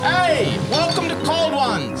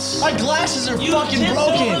My glasses are fucking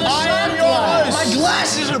broken. I am your host. My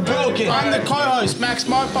glasses are broken. I'm the co-host, Max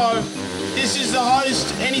Mofo. This is the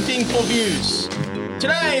host, Anything for Views.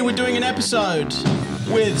 Today we're doing an episode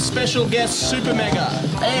with special guest Super Mega.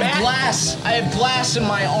 I have glass in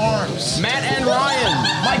my arms. Matt and Ryan.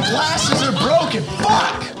 My glasses are broken.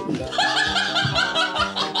 Fuck!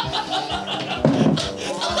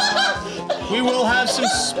 We will have some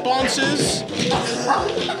sponsors.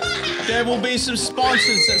 There will be some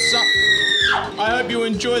sponsors. I hope you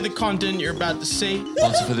enjoy the content you're about to see.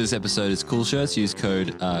 Sponsor for this episode is Cool Shirts. Use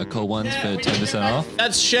code COLD1s for 10% off.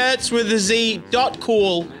 That's shirts with a Z.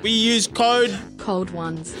 .cool. We use code Cold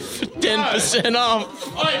ones. 10%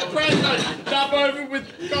 off. Alright, Brandon, jump over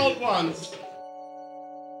with cold ones.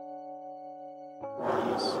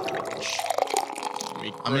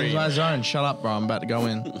 I'm in my zone. Shut up, bro. I'm about to go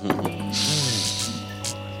in.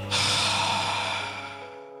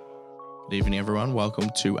 Good evening, everyone. Welcome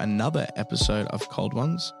to another episode of Cold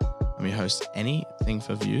Ones. I'm your host, Anything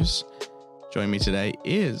for Views. Joining me today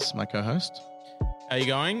is my co-host. How you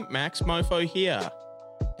going? Max Mofo here.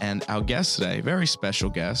 And our guest today, very special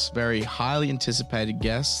guest, very highly anticipated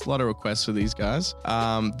guest. A lot of requests for these guys.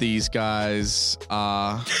 These guys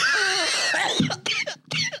are...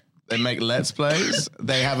 They make Let's Plays.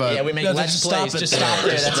 They have a... Yeah, we make Let's Plays. Just stop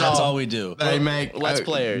there. That's all we do. They make Let's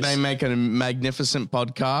Players. They make a magnificent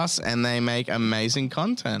podcast and they make amazing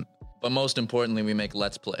content. But most importantly, we make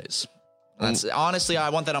Let's Plays. That's honestly, I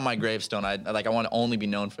want that on my gravestone. I want to only be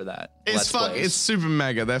known for that. It's super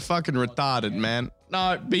mega. They're fucking retarded, man.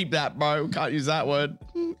 No, beep that, bro. Can't use that word.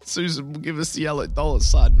 Susan will give us the yellow dollar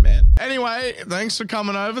sign, man. Anyway, thanks for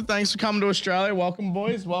coming over. Thanks for coming to Australia. Welcome,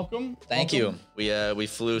 boys. Welcome. Thank you. We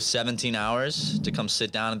flew 17 hours to come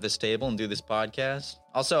sit down at this table and do this podcast.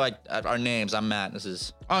 Also, our names. I'm Matt. This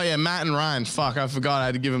is... Oh, yeah, Matt and Ryan. Fuck, I forgot I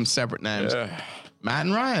had to give them separate names. Matt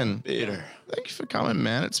and Ryan. Peter. Thank you for coming,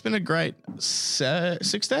 man. It's been a great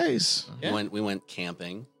 6 days. Yeah. We went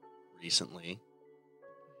camping recently.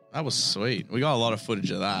 That was sweet. We got a lot of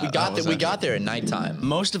footage of that. We got there at nighttime.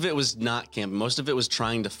 Most of it was not camping. Most of it was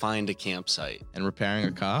trying to find a campsite and repairing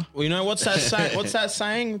a car. Well, you know what's that saying? What's that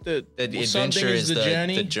saying? The adventure is the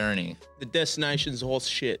journey. The journey. The destination's horse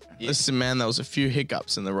shit. Listen, man, there was a few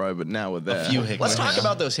hiccups in the road, but now we're there. A few hiccups. Let's talk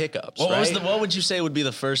about those hiccups. What would you say would be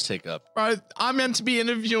the first hiccup? Bro, I'm meant to be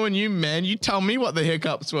interviewing you, man. You tell me what the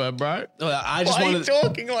hiccups were, bro. I just wanted. Why are you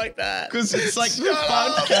talking like that? Because it's like the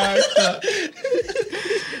fun character.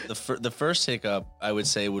 The first hiccup, I would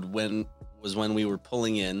say, was when we were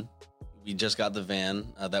pulling in. We just got the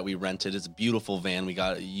van that we rented. It's a beautiful van. You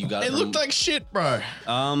got it. Looked like shit, bro.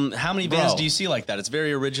 How many vans do you see like that? It's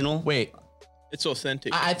very original. Wait, it's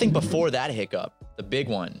authentic. I think before that hiccup, the big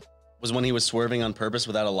one was when he was swerving on purpose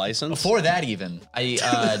without a license. Before that, even you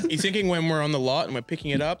thinking when we're on the lot and we're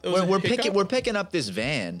picking it up? We're picking up this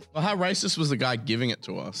van. Well, how racist was the guy giving it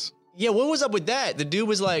to us? Yeah, what was up with that? The dude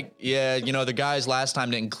was like, yeah, the guys last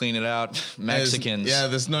time didn't clean it out. Mexicans.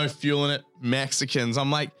 There's no fuel in it. Mexicans.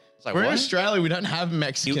 I'm like, we're in Australia. We don't have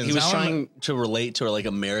Mexicans. He was trying to relate to like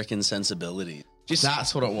American sensibility.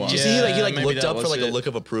 That's what it was. Did you see he looked up for like a look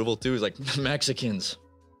of approval too? He's like, Mexicans.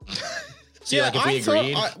 See, yeah, like if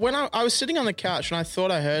we agreed. When I was sitting on the couch and I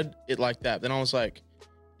thought I heard it like that, then I was like,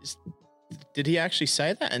 did he actually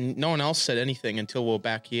say that? And no one else said anything until we were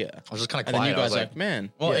back here. I was just kind of quiet. And then you guys like,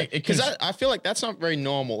 man. Well, because I feel like that's not very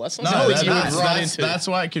normal. That's not that's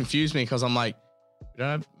why it confused me, because I'm like, we don't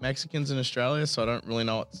have Mexicans in Australia, so I don't really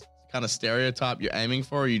know what kind of stereotype you're aiming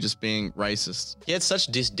for. Or are you just being racist? He had such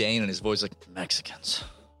disdain in his voice, like Mexicans,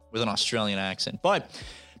 with an Australian accent. But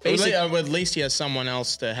basically, at least he has someone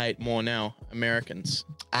else to hate more now, Americans.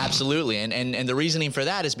 Absolutely. And the reasoning for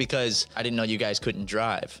that is because I didn't know you guys couldn't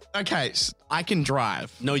drive. Okay, so I can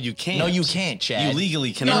drive. No, you can't. No, you can't, Chad. You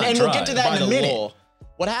legally cannot drive. And we'll get to that in a minute. Law.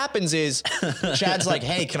 What happens is Chad's like,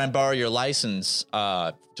 hey, can I borrow your license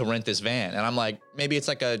to rent this van? And I'm like, maybe it's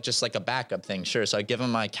like just like a backup thing. Sure. So I give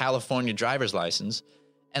him my California driver's license.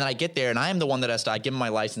 And then I get there and I am the one that has to, I give him my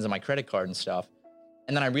license and my credit card and stuff.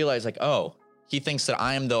 And then I realize like, oh, he thinks that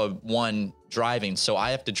I am the one driving. So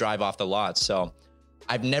I have to drive off the lot. So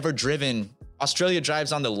I've never driven. Australia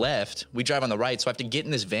drives on the left. We drive on the right. So I have to get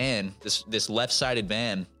in this van, this left-sided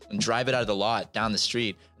van, and drive it out of the lot down the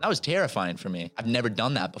street. And that was terrifying for me. I've never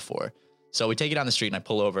done that before. So we take it down the street and I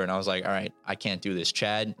pull over and I was like, all right, I can't do this.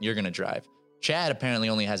 Chad, you're going to drive. Chad apparently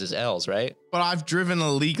only has his L's, right? But I've driven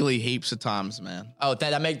illegally heaps of times, man. Oh,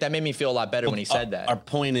 that made me feel a lot better when he said that. Our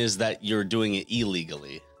point is that you're doing it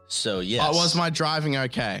illegally. So, yes. Was my driving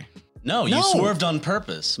okay? No, you No. swerved on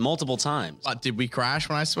purpose multiple times. But did we crash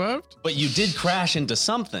when I swerved? But you did crash into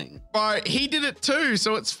something. Bro, he did it too,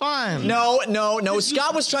 so it's fine. No.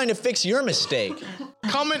 Scott was trying to fix your mistake.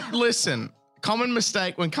 Listen. Common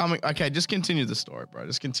mistake when coming. Okay, just continue the story, bro.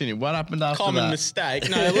 Just continue. What happened after Common that? mistake.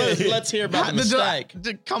 No, let's hear about the mistake.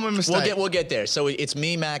 Common mistake. We'll get there. So it's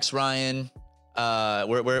me, Max, Ryan.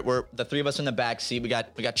 We're the three of us in the back seat. We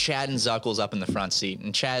got Chad and Zuckles up in the front seat,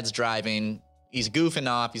 and Chad's driving. He's goofing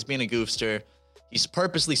off. He's being a goofster. He's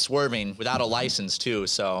purposely swerving without a license too.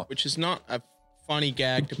 So Which is not a funny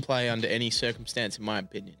gag to play under any circumstance, in my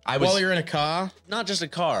opinion. I was- While you're in a car, Not just a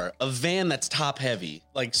car, a van that's top heavy.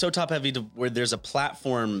 Like so top heavy to where there's a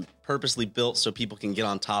platform purposely built so people can get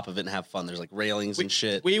on top of it and have fun. There's like railings and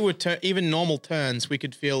shit. we would even normal turns, we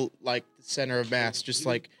could feel like the center of mass, just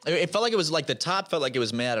like it felt like it was like the top felt like it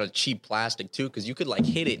was made out of cheap plastic too, because you could like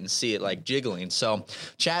hit it and see it like jiggling. So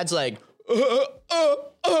Chad's like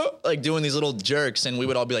like doing these little jerks, and we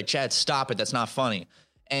would all be like, Chad, stop it. That's not funny.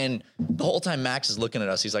 And the whole time Max is looking at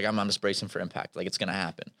us, he's like, I'm just bracing for impact. Like, it's going to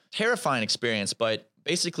happen. Terrifying experience, but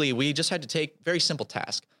basically we just had to take very simple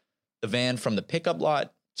task. The van from the pickup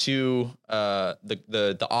lot to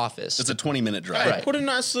the office. It's a 20-minute drive. hey, Right. put a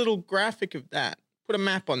nice little graphic of that. Put a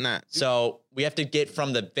map on that. So we have to get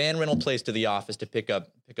from the van rental place to the office to pick up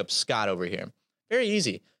Scott over here. Very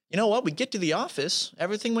easy. You know what? We get to the office.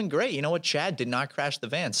 Everything went great. You know what? Chad did not crash the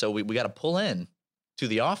van. So we got to pull in to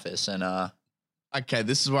the office and Okay,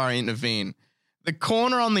 this is where I intervene. The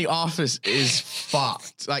corner on the office is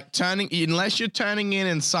fucked. Like unless you're turning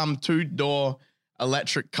in some 2-door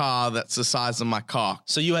electric car that's the size of my cock.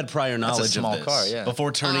 So you had prior knowledge small of this car, yeah.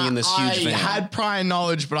 before turning in this huge I van. had prior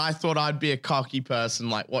knowledge, but I thought I'd be a cocky person.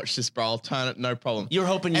 Like, watch this, bro. I'll turn it, no problem. You're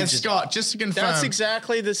hoping you and just Scott, just to confirm, That's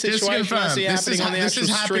exactly the just to situation I confirm, see happening on the this actual has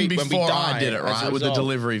happened street when we before die. I did it, as a right, with the result.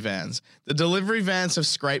 delivery vans. The delivery vans have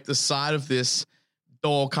scraped the side of this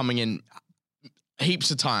door coming in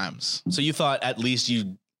heaps of times. So you thought at least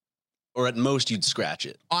or at most you'd scratch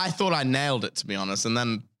it. I thought I nailed it, to be honest, and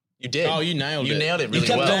then you did. Oh, you nailed it. You nailed it really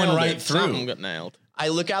kept well. going Nailed right it. through. Something got nailed. I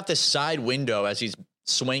look out the side window as he's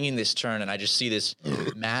swinging this turn, and I just see this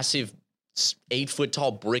massive 8-foot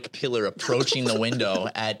tall brick pillar approaching the window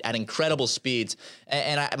at incredible speeds.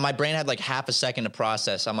 And my brain had like half a second to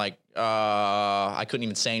process. I'm like, I couldn't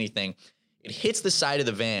even say anything. It hits the side of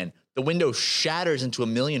the van. The window shatters into a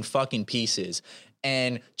million fucking pieces.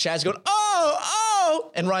 And Chad's going,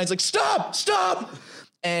 oh. And Ryan's like, stop.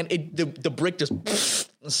 And the brick just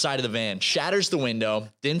the side of the van shatters the window,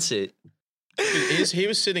 dents it. He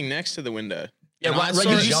was sitting next to the window. Yeah, And I right. saw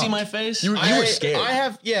Did it. you see my face? You were scared.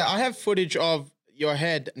 I have footage of your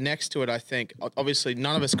head next to it, I think. Obviously,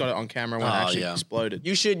 none of us got it on camera when it actually exploded.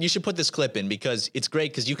 You should put this clip in because it's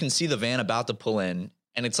great because you can see the van about to pull in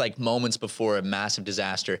and it's like moments before a massive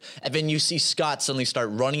disaster. And then you see Scott suddenly start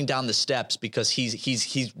running down the steps because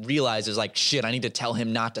he realizes like, shit, I need to tell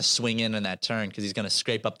him not to swing in that turn because he's going to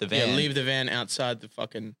scrape up the van. Yeah, leave the van outside the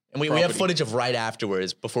fucking And we have property. footage of right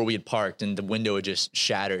afterwards before we had parked and the window had just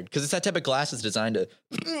shattered because it's that type of glass that's designed to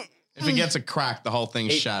if it gets a crack, the whole thing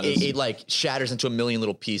shatters. It like shatters into a million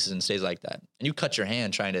little pieces and stays like that. And you cut your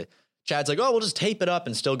hand trying to. Chad's like, oh, we'll just tape it up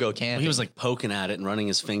and still go camping. He was like poking at it and running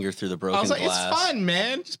his finger through the broken I was like, glass. it's fine,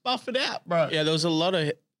 man. Just buff it out, bro. Yeah, there was a lot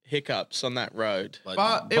of hiccups on that road.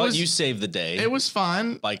 But it was- you saved the day It was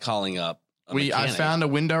fine. by calling up a I mechanic. found a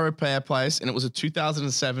window repair place, and it was a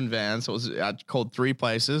 2007 van. So I called 3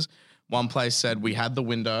 places. One place said we had the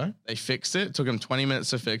window. They fixed it. It took them 20 minutes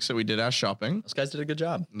to fix it. We did our shopping. Those guys did a good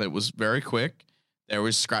job. It was very quick. There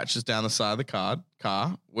was scratches down the side of the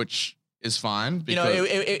car, which is fine. You know,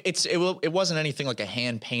 Because it wasn't anything like a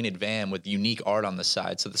hand painted van with unique art on the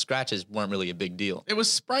side, so the scratches weren't really a big deal. it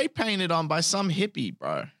was spray painted on by some hippie,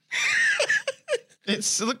 bro.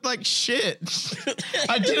 It looked like shit.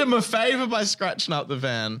 I did him a favor by scratching up the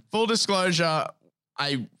van. Full disclosure,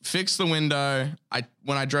 I fixed the window.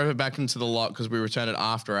 When I drove it back into the lot because we returned it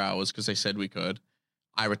after hours because they said we could,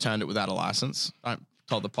 I returned it without a license. I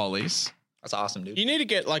told the police. That's awesome, dude. You need to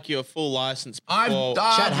get like your full license I've before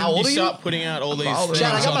done- Chad, how old are you you? start putting out all these. Chad, Chad,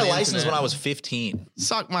 I things got on my the license internet. when I was 15.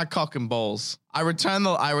 Suck my cock and balls. I returned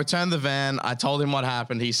the van. I told him what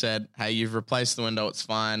happened. He said, hey, you've replaced the window. It's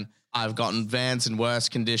fine. I've gotten vans in worse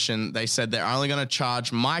condition. They said they're only going to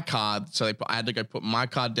charge my card. So I had to go put my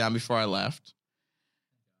card down before I left.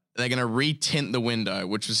 They're going to retint the window,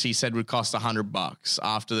 which he said would cost $100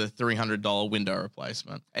 after the $300 window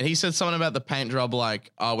replacement. And he said something about the paint job,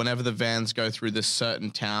 like, oh, whenever the vans go through this certain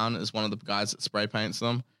town, is one of the guys that spray paints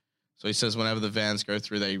them. So he says whenever the vans go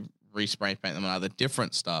through, they re-spray paint them in either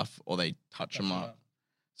different stuff or they touch them up.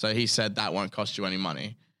 So he said that won't cost you any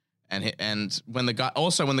money. And when the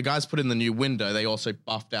guys put in the new window, they also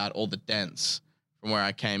buffed out all the dents from where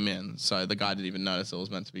I came in. So the guy didn't even notice it was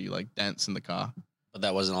meant to be like dents in the car. But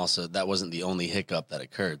that wasn't the only hiccup that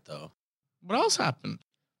occurred, though. What else happened?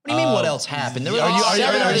 What do you mean? What else happened? There were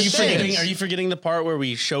Are you things. Are you forgetting the part where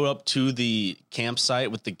we show up to the campsite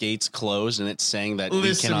with the gates closed and it's saying that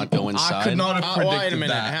we cannot go inside? I could not have predicted wait a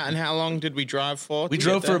minute. that. How long did we drive for? We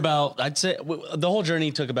drove for about, I'd say, the whole journey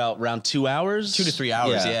took about around 2 hours. 2 to 3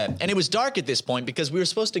 hours, yeah. And it was dark at this point because we were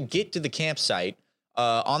supposed to get to the campsite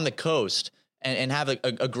on the coast and have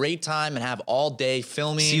a great time and have all day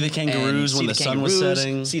filming. See the kangaroos when the sun was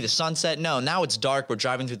setting. See the sunset. No, now it's dark. We're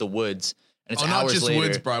driving through the woods. And it's not hours just later.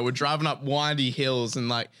 woods, bro. We're driving up windy hills and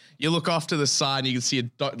like you look off to the side and you can see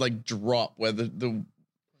a drop where the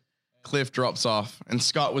cliff drops off. And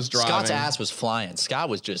Scott was driving. Scott's ass was flying. Scott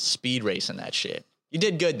was just speed racing that shit. You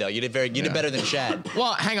did good though. You did better than Chad.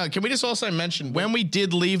 Well, hang on. Can we just also mention when we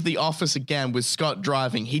did leave the office again with Scott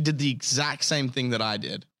driving, he did the exact same thing that I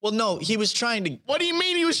did. Well, no, he was trying to. What do you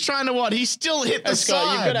mean he was trying to what? He still hit the Scott,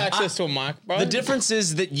 side. you've got access to a mic, bro. The difference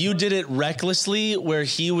is that you did it recklessly, where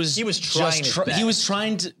he was trying his best. He was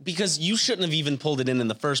trying to, because you shouldn't have even pulled it in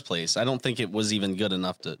the first place. I don't think it was even good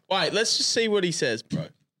enough to. Wait, let's just see what he says, bro.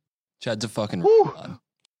 Chad's a fucking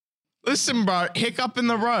Listen, bro, hiccup in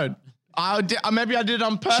the road. Maybe I did it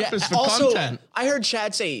on purpose for also, content. I heard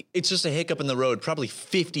Chad say it's just a hiccup in the road probably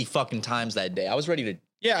 50 fucking times that day. I was ready to.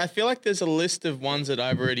 Yeah, I feel like there's a list of ones that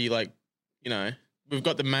I've already we've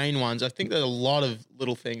got the main ones. I think that a lot of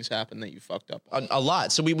little things happen that you fucked up on. A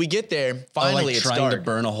lot. So we get there. Finally, it's trying dark. to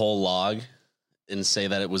burn a whole log and say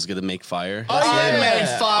that it was going to make fire. I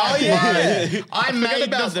made fire. I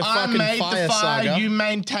made the fire saga. You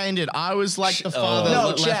maintained it. I was like the father.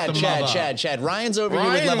 No, that left the mother. Chad. Ryan's over here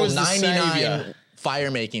Ryan with level was the 99 savior.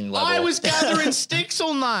 fire making level. I was gathering sticks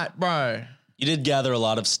all night, bro. You did gather a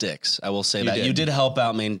lot of sticks. I will say that. did. You did help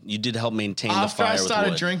out. You did help maintain After the fire I started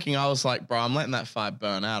with wood. drinking, I was like, bro, I'm letting that fire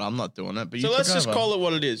burn out. I'm not doing it. But you So let's took just over. call it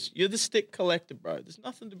what it is. You're the stick collector, bro. There's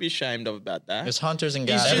nothing to be ashamed of about that. There's hunters and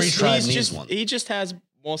He's guys. Every just, tribe he's needs just, one. he just has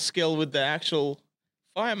more skill with the actual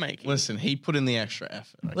fire making. Listen, he put in the extra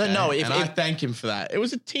effort. Okay? No, and I thank him for that. It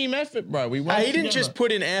was a team effort, bro. We worked He didn't together. just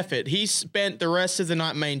put in effort. He spent the rest of the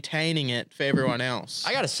night maintaining it for everyone else.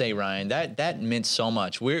 I gotta say, Ryan, that meant so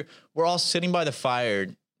much. We're all sitting by the fire,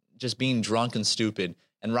 just being drunk and stupid.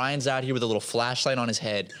 And Ryan's out here with a little flashlight on his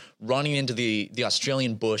head, running into the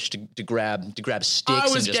Australian bush to grab sticks. I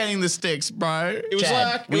was and just, getting the sticks, bro. It was Chad,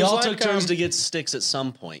 like We all took turns to get sticks at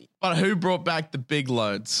some point. But who brought back the big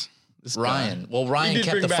loads? This guy. Ryan. Well, He Ryan did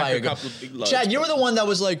kept bring the back fire a going. couple of big loads. Chad, you were the one that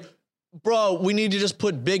was like, bro, we need to just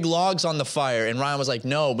put big logs on the fire. And Ryan was like,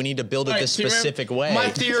 no, we need to build it this do you remember- specific way. My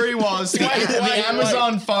theory was the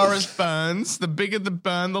Amazon forest burns. The bigger the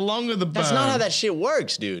burn, the longer the burn. That's not how that shit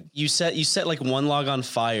works, dude. You set like one log on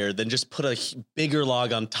fire, then just put a bigger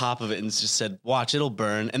log on top of it and just said, watch, it'll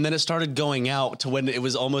burn. And then it started going out to when it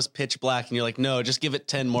was almost pitch black. And you're like, no, just give it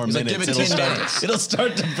 10 more like, minutes. give it It'll 10 start- minutes. It'll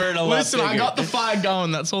start to burn a lot Listen, I bigger. got the fire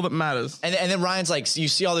going. That's all that matters. And then Ryan's like, you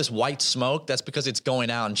see all this white smoke? That's because it's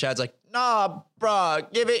going out. And Chad's like, nah, bro,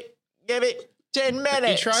 give it 10 minutes.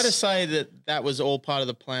 He tried to say that was all part of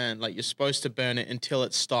the plan. Like you're supposed to burn it until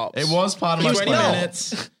it stops. It was part of my 20 plan.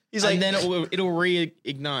 minutes. He's and like, then it'll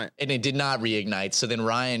reignite. and it did not reignite. So then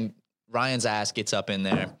Ryan's ass gets up in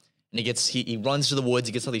there. And he runs to the woods.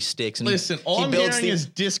 He gets all these sticks. And Listen, all he I'm builds hearing is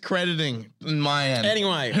discrediting in my end.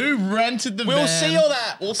 Anyway. Who rented the van? We'll see all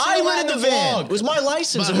that. We'll see I all that rented in the van. vlog. It was my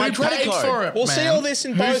license But and my who credit paid card. for it? We'll see man? all this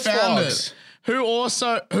in Who both found vlogs. it?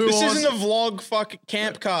 This This isn't a vlog fucking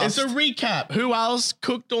campcast. It's a recap. Who else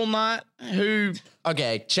cooked all night? Who?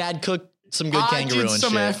 Okay, Chad cooked some good I kangaroo did and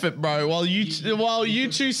some shit. effort, bro. While you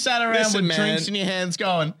two sat around Listen, with man. drinks in your hands,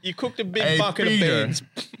 going. You cooked a big Hey, bucket Peter. of beans.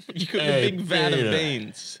 You cooked Hey, a big vat Peter. of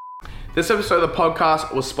beans. This episode of the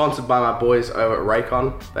podcast was sponsored by my boys over at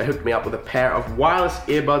Raycon. They hooked me up with a pair of wireless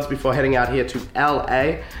earbuds before heading out here to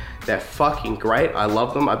LA. They're fucking great. I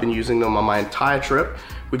love them. I've been using them on my entire trip.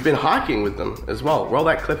 We've been hiking with them as well. Roll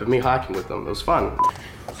that clip of me hiking with them. It was fun.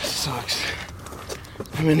 Sucks.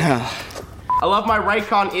 I'm in hell. I love my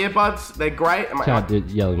Raycon earbuds. They're great. And my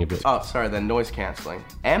Yelling a bit. Oh, sorry, they're noise cancelling.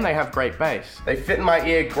 And they have great bass. They fit in my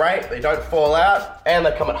ear great, they don't fall out, and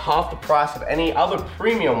they come at half the price of any other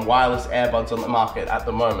premium wireless earbuds on the market at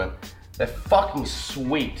the moment. They're fucking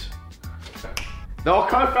sweet. They were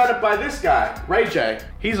co-founded by this guy, Ray J.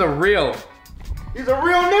 He's a real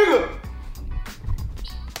nigga.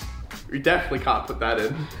 You definitely can't put that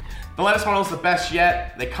in. The latest model is the best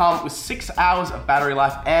yet. They come with 6 hours of battery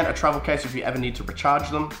life and a travel case if you ever need to recharge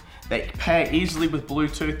them. They pair easily with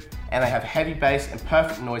Bluetooth, and they have heavy bass and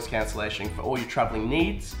perfect noise cancellation for all your traveling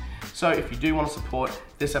needs. So if you do want to support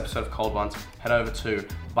this episode of Cold Ones, head over to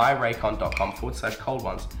buyraycon.com/cold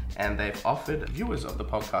ones. And they've offered viewers of the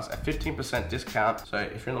podcast a 15% discount. So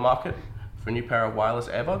if you're in the market for a new pair of wireless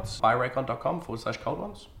earbuds, buyraycon.com/cold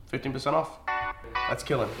ones. 15% off. Let's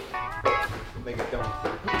kill him. Make it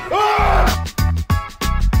done.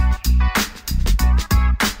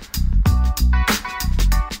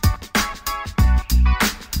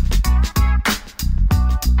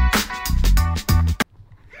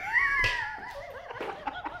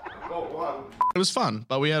 It was fun,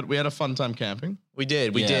 but we had a fun time camping. We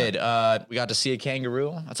did. We Yeah. did. We got to see a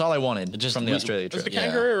kangaroo. That's all I wanted from the Australia Was trip. the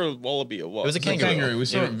kangaroo or a wallaby or what? It was a kangaroo. We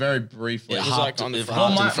saw it very briefly. It was like on the front.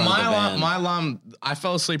 hopped Well, in front of the van. my alarm, I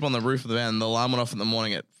fell asleep on the roof of the van. The alarm went off in the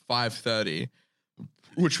morning at 5:30,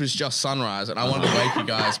 which was just sunrise. And I wanted to wake you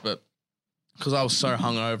guys, but because I was so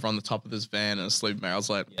hungover on the top of this van and asleep, I was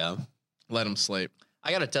like, Yeah. let him sleep.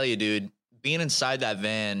 I got to tell you, dude, being inside that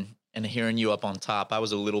van and hearing you up on top, I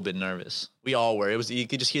was a little bit nervous. We all were. It was, you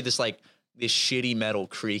could just hear this shitty metal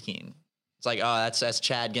creaking. It's like, oh, that's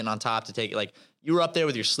Chad getting on top to take it. Like, you were up there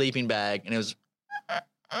with your sleeping bag and it was,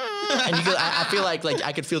 and you could, I feel like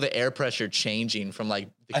I could feel the air pressure changing from like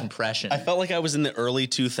the compression. I felt like I was in the early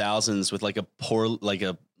 2000s with like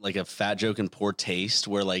a fat joke and poor taste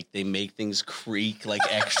where like they make things creak like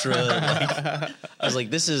extra. I was like,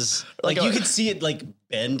 this is like you could see it like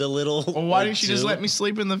bend a little. Well, why like, didn't you just too. let me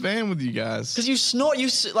sleep in the van with you guys? Because you snort,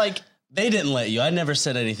 like, They didn't let you. I never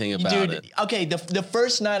said anything about dude. it. Okay, the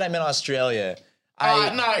first night I'm in Australia,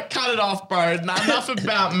 No, cut it off, bro. Enough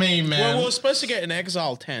about me, man. Well, we were supposed to get an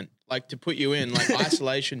exile tent, like to put you in, like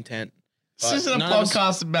isolation tent. This isn't a none of us-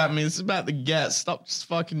 podcast about me. This is about the guests. Stop just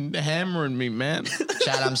fucking hammering me, man.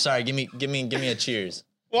 Chad, I'm sorry. Give me a cheers.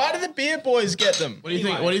 Why do the beer boys get them? What do you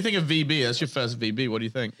think? What do you think of VB? That's your first VB. What do you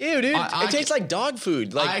think? Ew, dude. I it tastes like dog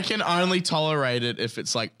food. Like, I can only tolerate it if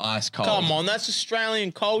it's like ice cold. Come on, that's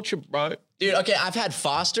Australian culture, bro. dude. Okay, I've had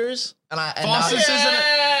Foster's, and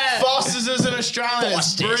Foster's isn't Australian.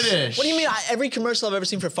 It's British. What do you mean? Every commercial I've ever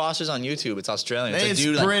seen for Foster's on YouTube, it's Australian. It's, It's like,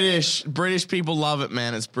 dude, like, British. British people love it,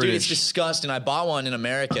 man. It's dude, it's British. disgusting. I bought one in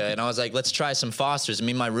America, and I was like, let's try some Foster's. And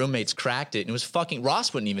me and my roommates cracked it, and it was fucking.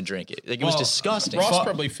 Ross wouldn't even drink it. Like, it was Well, disgusting. Ross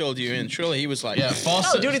probly filled you in. Surely he was like, yeah,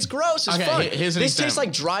 Foster. No, dude, it's gross as Okay, fuck. here's an This tastes example.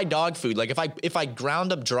 like dry dog food. Like if I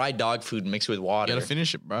ground up dry dog food and mix it with water. You gotta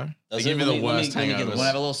finish it, bro. They Does give it? you the Let me- worst let me get hangovers. Want to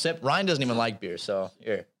have a little sip? Ryan doesn't even like beer, so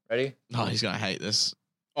here, ready? Oh, he's gonna hate this.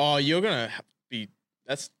 oh, you're gonna be.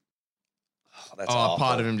 That's. That's Oh, awful.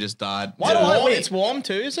 part of him just died. Why don't I warm. wait? It's warm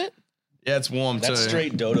too, is it? Yeah, it's warm too. That's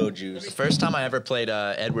straight dodo juice. First time I ever played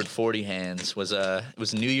Edward 40 Hands was it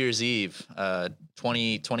was New Year's Eve,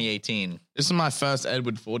 2018. This is my first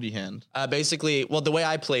Edward 40 hand. Basically, well, the way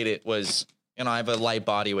I played it was, you know, I have a light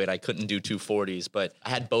body weight. I couldn't do 2 40s, but I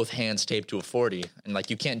had both hands taped to a 40, and like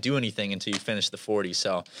you can't do anything until you finish the 40.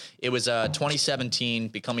 So it was 2017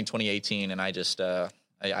 becoming 2018, and I just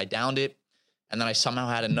I downed it, and then I somehow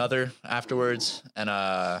had another afterwards, and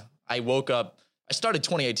I woke up. I started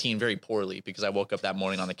 2018 very poorly because I woke up that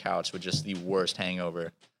morning on the couch with just the worst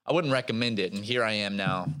hangover. I wouldn't recommend it, and here I am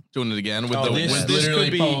now. Doing it again with Oh, the this with could literally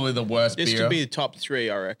be- probably the worst This beer. could be the top 3,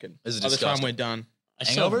 I reckon. This is By the time disgusting. we're done.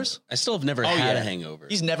 Hangovers? I still have never had yeah. a hangover.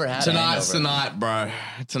 He's never had a Tonight's hangover. the night, bro.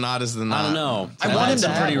 Tonight is the night. I don't know. I I've want had him to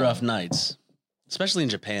some have pretty one. rough nights, especially in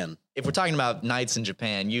Japan. If we're talking about nights in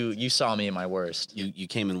Japan, you saw me at my worst. You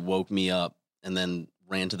came and woke me up and then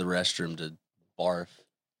ran to the restroom to barf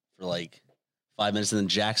for like 5 minutes, and then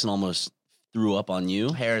Jackson almost threw up on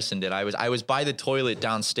you. Harrison did. I was by the toilet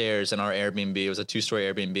downstairs in our Airbnb. It was a 2-story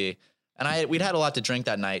Airbnb, and we'd had a lot to drink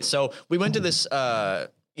that night. So we went to this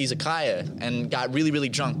izakaya and got really, really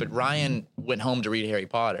drunk. But Ryan went home to read Harry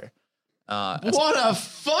Potter. What a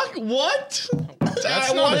fuck? What?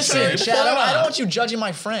 That's I not wanna a say thing. Chad, I don't want you judging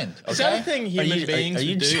my friend. Is that a Okay? thing human beings are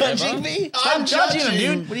you would do judging ever? me? I'm judging him,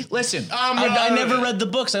 judging. dude. Listen, I never read the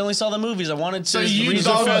books. I only saw the movies. I wanted to So you read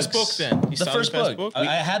saw The the first books. book then. You The saw first book. I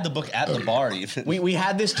had the book at the bar. Even we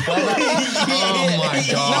had this 12 hour. Oh my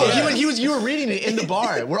No, god. you were reading it in the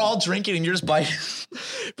bar. We're all drinking and you're just biting.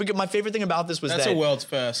 Because my favorite thing about this was That's that a world's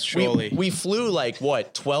first, we, surely. we flew like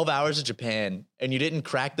what 12 hours to Japan, and you didn't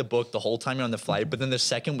crack the book the whole time you're on the flight. But then the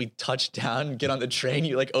second we touched down and get on the train,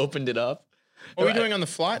 you like opened it up. What are we doing on the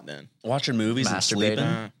flight then? watching movies and Masturbating. sleeping.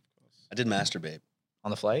 Uh, I did masturbate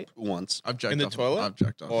On the flight, once. I've jacked In the off. toilet? I've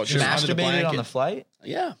jacked off. Or you just under the masturbated on blanket? the flight.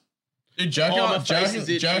 Yeah. Dude, jerking Oh, my off, face is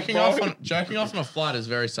itching, jerking bro. off on a flight is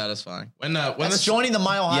very satisfying. When That's the joining the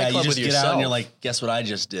Mile High Yeah, you Club just with get yourself. out and you're like, guess what I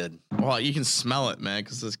just did? well, you can smell it, man,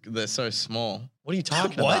 because they're so small. what are you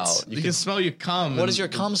talking What? about? You can smell your cum. What and does your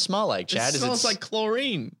cum smell like, It Chad? smells like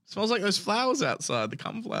chlorine. It smells like those flowers outside, the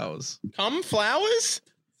cum flowers. Cum flowers?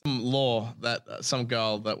 Some law that some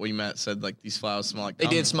girl that we met said like these flowers smell like They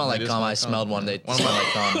cum. did smell like cum. I smelled one. They smelled like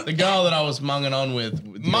cum. The girl that I was munging on with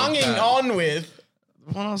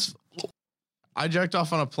I jerked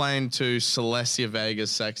off on a plane to Celestia Vega's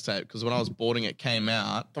sex tape because when I was boarding it came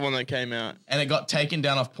out. The one that came out. And it got taken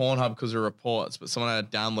down off Pornhub because of reports, but someone had a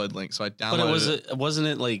download link, so I downloaded But wasn't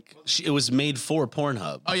it like it was made for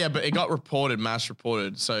Pornhub? Oh yeah, but it got reported, mass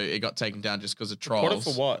reported, so it got taken down just because of trolls. Reported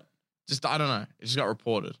for what? Just I don't know. It just got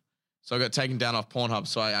reported, so I got taken down off Pornhub.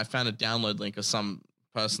 So I found a download link of some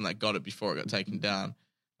person that got it before it got taken down.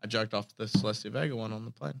 I jerked off the Celestia Vega one on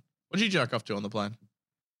the plane. What did you jerk off to on the plane?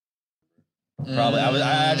 Probably.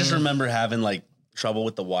 I just remember having like trouble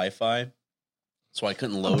with the Wi-Fi, so I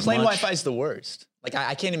couldn't load. Plane much. Wi-Fi is the worst. Like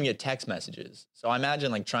I can't even get text messages. So I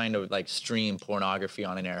imagine like trying to like stream pornography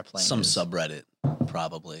on an airplane. Some subreddit,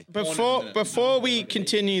 probably. Before we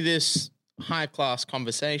continue this high class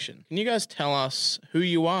conversation, can you guys tell us who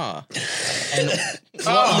you are and what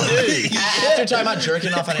you do? After talking about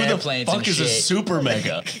jerking off on airplanes and Fuck is shit. a super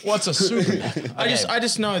mega? What's a super mega? I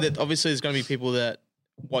just know that obviously there's going to be people that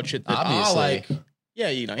watch it that Obviously. are like, yeah,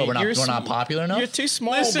 you know, But we're you're not popular enough. You're too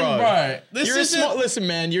small, Listen, bro. bro, this You're a isn't- small. Listen,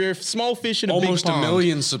 man, you're a small fish in a Almost big a pond.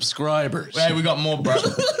 million subscribers. Hey, we got more, bro.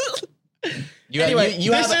 Anyway,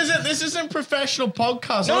 you have this isn't professional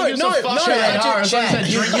podcast. No, I don't give a fuck Chad, who they are, as long as Chad, they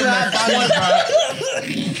you drink have from their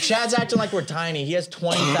phone, bro. Chad's acting like we're tiny. He has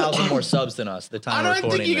 20,000 more subs than us. The time I we're don't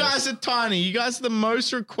recording think you this. guys are tiny. You guys are the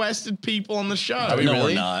most requested people on the show. we No,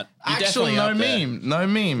 really? we're not. Actually, definitely no up there. meme. No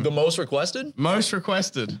meme. The most requested? Most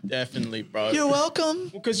requested. Definitely, bro. You're welcome.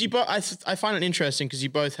 Because you both, I find it interesting because you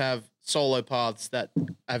both have solo paths that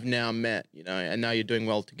I've now met, you know, and now you're doing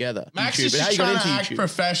well together. Max YouTube. is How just you got trying into to act YouTube?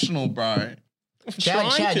 professional, bro. Chad,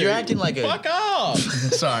 Trying to. you're acting like a... Fuck off.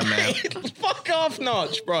 Sorry, man. Fuck off,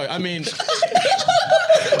 Notch, bro. I mean,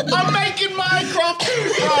 I'm making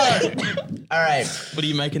Minecraft, bro. All right. what are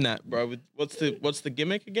you making that, bro? What's the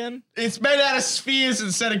gimmick again? It's made out of spheres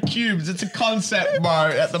instead of cubes. It's a concept, bro,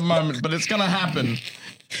 at the moment, but it's gonna happen.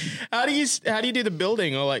 How do you do the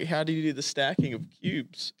building, or like how do you do the stacking of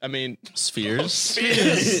cubes? I mean, Spheres.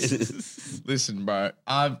 Listen, bro.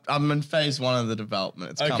 I'm in phase 1 of the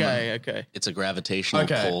development. It's coming. okay. It's a gravitational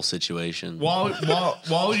Okay. pull situation. While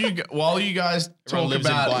you guys talk lives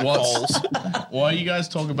in about black what's while you guys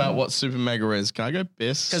talk about what Super Mega is, can I go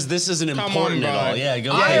piss? Because this isn't on, important at bro. all. Yeah,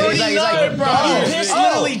 go. I piss. already know, bro. You pissed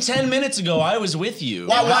literally 10 minutes ago. I was with you.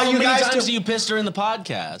 Why How you many guys times do- do you piss during the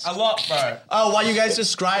podcast? A lot, bro. Oh, while you guys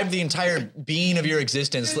describe the entire being of your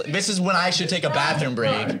existence, this is when I should take a bathroom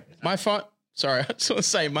break. My phone. Sorry, I just want to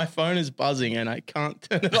say my phone is buzzing and I can't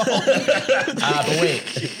turn it off. But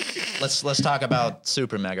wait, let's talk about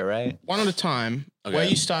Super Mega, right? One at a time. Okay. Where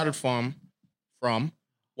you started from,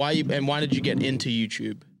 why did you get into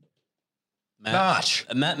YouTube? Notch.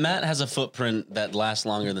 Matt has a footprint that lasts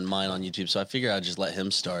longer than mine on YouTube, so I figure I'd just let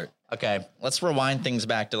him start. Okay, let's rewind things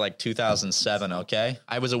back to like 2007, okay?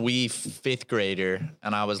 I was a wee 5th grader,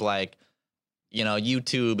 and I was like, you know,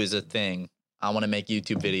 YouTube is a thing. I want to make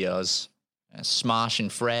YouTube videos. And Smosh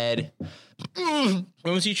and Fred. When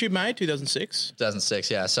was YouTube made? 2006?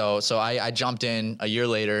 2006, yeah. So I jumped in a year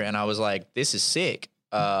later, and I was like, this is sick.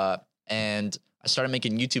 And I started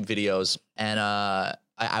making YouTube videos, and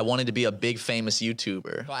I wanted to be a big famous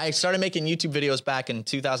YouTuber. I started making YouTube videos back in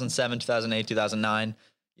 2007, 2008, 2009.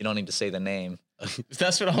 You don't need to say the name.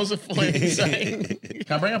 That's what I was planning to say.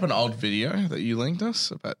 Can I bring up an old video that you linked us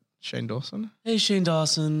about Shane Dawson? Hey, Shane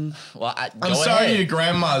Dawson. Well, I'm go sorry ahead. your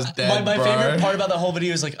grandma's dead, My bro. favorite part about the whole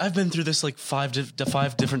video is like, I've been through this like five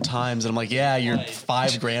different times. And I'm like, yeah, your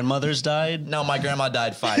 5 grandmothers died. No, my grandma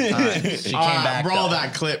died 5 times. She All came right, back. roll though.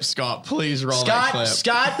 that clip, Scott. Please roll that clip.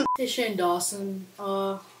 Scott. Hey Shane Dawson,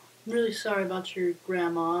 I'm really sorry about your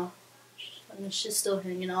grandma. I mean, she's still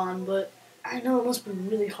hanging on, but I know it must be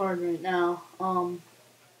really hard right now.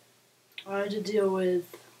 I had to deal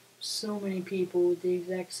with so many people with the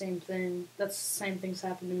exact same thing. That's the same thing's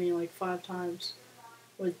happened to me like 5 times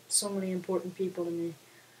with so many important people to me.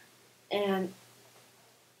 And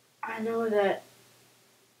I know that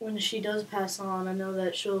when she does pass on, I know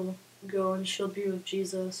that she'll go and she'll be with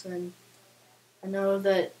Jesus, and I know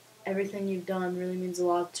that everything you've done really means a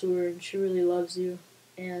lot to her, and she really loves you.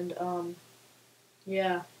 And,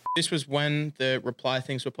 yeah. This was when the reply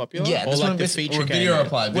things were popular? Yeah, or this like one- the this- feature Or came video out?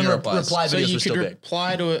 reply. When Video reply replies. So videos you were still could big.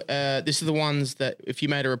 reply to, this are the ones that if you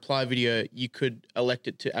made a reply video, you could elect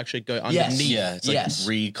it to actually go underneath. Yeah, it's like Yes.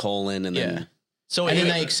 re-colon and then... Yeah. So And it, then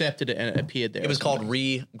they accepted it and it appeared there. it was called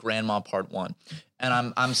Grandma Part 1.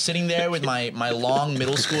 And I'm sitting there with my long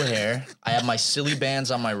middle school hair. I have my silly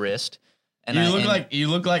bands on my wrist. And You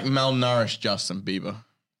look like malnourished Justin Bieber.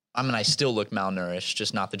 I mean, I still look malnourished,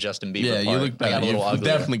 just not the Justin Bieber Yeah, part. you look I better. got a little You've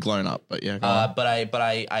uglier. definitely grown up, but yeah. Go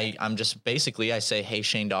on. I'm just basically I say, hey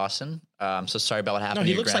Shane Dawson, I'm so sorry about what happened. No, to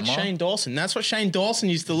he your looks grandma. like Shane Dawson. That's what Shane Dawson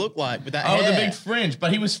used to look like with that Oh, hair. the big fringe,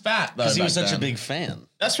 but he was fat though. Because he was back such a then. big fan.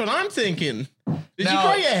 That's what I'm thinking. Did you No.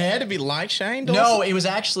 grow your hair to be like Shane Dawson? No, it was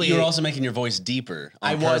actually. You were also making your voice deeper.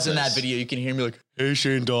 I on was in that purpose. video. You can hear me like. Hey,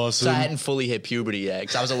 Shane Dawson. So I hadn't fully hit puberty yet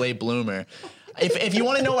because I was a late bloomer. If you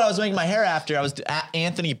want to know what I was making my hair after, I was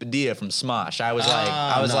Anthony Padilla from Smosh. I was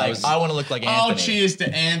I want to look like Anthony. Oh, cheers to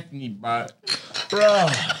Anthony, bro. Bro.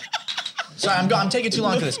 Sorry, I'm taking too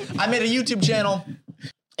long for this. I made a YouTube channel.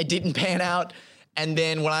 It didn't pan out. And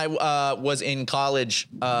then when I was in college,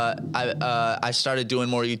 I started doing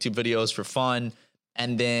more YouTube videos for fun.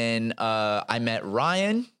 And then I met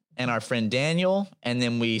Ryan and our friend Daniel. And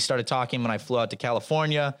then we started talking when I flew out to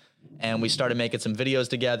California. And we started making some videos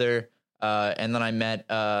together. And then I met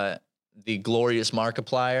the glorious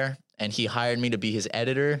Markiplier. And he hired me to be his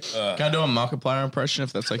editor. Can I do a Markiplier impression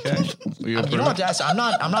if that's okay? You don't have to ask. I'm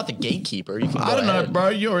not the gatekeeper. You can I go don't know, ahead. bro.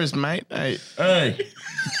 You're his mate. Hey.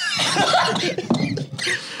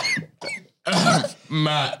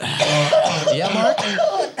 Matt, Yeah, Mark.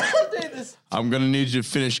 I'm gonna need you to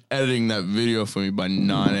finish editing that video for me by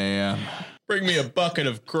 9 a.m. Bring me a bucket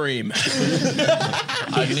of cream.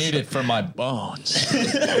 I need it for my bones.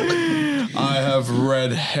 I have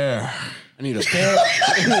red hair. I need a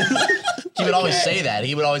He would always say that.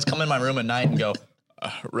 He would always come in my room at night and go,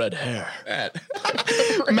 red hair.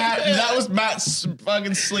 Matt, that was Matt's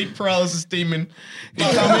fucking sleep paralysis demon. He'd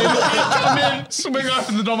come in, swing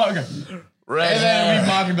open the door, Mark, and go, Red and then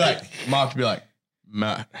Mark would be like,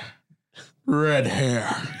 Matt, red hair.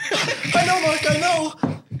 I know, Mark, I know.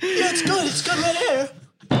 Yeah, it's good. It's good red hair.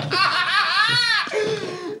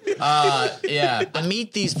 Yeah. I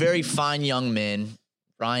meet these very fine young men,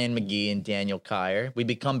 Ryan McGee and Daniel Kyer. We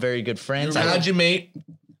become very good friends. How'd you meet?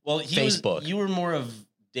 Well, Facebook. You were more of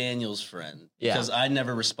Daniel's friend. Yeah. Because I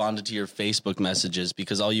never responded to your Facebook messages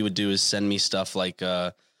because all you would do is send me stuff like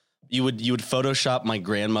you would Photoshop my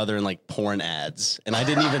grandmother in like porn ads. And I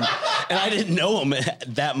didn't know him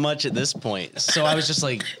that much at this point. So I was just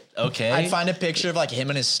like, okay. I'd find a picture of like him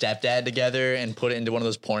and his stepdad together and put it into one of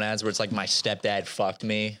those porn ads where it's like my stepdad fucked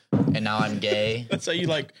me and now I'm gay. That's how you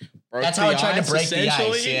like. Broke That's how I the tried ice, to break the ice.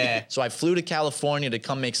 essentially? Yeah. So I flew to California to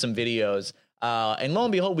come make some videos. And lo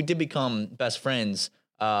and behold, we did become best friends.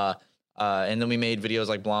 And then we made videos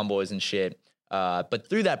like Blonde Boys and shit. But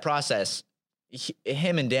through that process,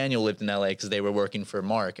 him and Daniel lived in LA because they were working for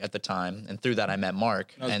Mark at the time. And through that, I met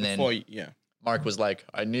Mark. That was And then before yeah. Mark was like,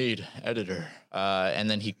 I need editor. And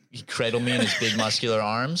then he cradled me in his big muscular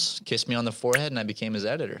arms, kissed me on the forehead, and I became his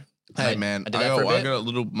editor. Hey, I- man, I did that for a I bit. got a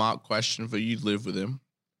little Mark question for you. Live with him.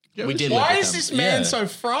 We did live Why with is him. this man Yeah. so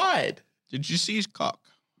fried? Did you see his cock?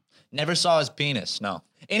 Never saw his penis, no.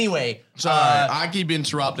 Anyway, Sorry, I keep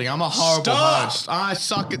interrupting. I'm a horrible Stop. host. I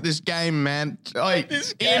suck at this game, man. Like,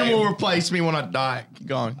 This Ian game. will replace me when I die. Keep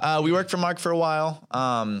going. we worked for Mark for a while.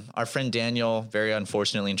 Our friend Daniel, very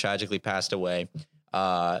unfortunately and tragically, passed away.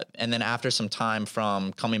 And then after some time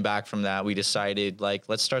from coming back from that, we decided, like,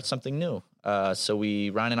 let's start something new. So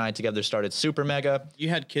Ryan and I together started Super Mega. You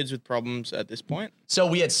had kids with problems at this point. So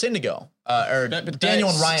we had Syndigo, or But Daniel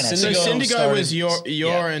and that's- Ryan had So Syndigo Syndigo. Syndigo started- was your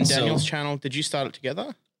yeah, and so- Daniel's channel. Did you start it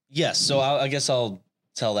together? Yes. So I guess I'll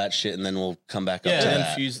tell that shit and then we'll come back up to then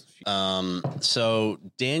that. fuse. So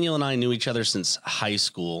Daniel and I knew each other since high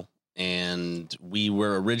school, and we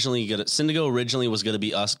were originally Syndigo originally was going to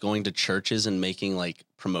be us going to churches and making like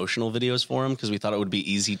promotional videos for him because we thought it would be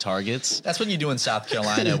easy targets. That's what you do in South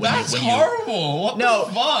Carolina. That's when horrible. What No,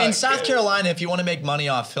 the fuck? in South Carolina, if you want to make money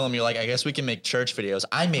off film, you're like, I guess we can make church videos.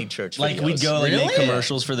 I make church videos. Like we'd go like make Really?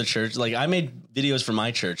 commercials for the church. Like I made videos for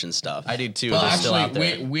my church and stuff. I do too. Well, They're still out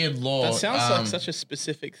actually, there. weird law. That sounds like such a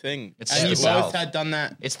specific thing. It's and the you South. both had done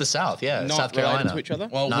that. It's the South, yeah. Not South related Carolina. to each other?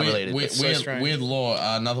 Well, Not weird, related. Weird, It's so weird, strange. weird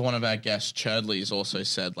law. Another one of our guests, Churdley's, also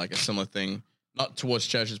said like a similar thing, not towards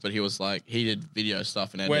churches, but he was like he did video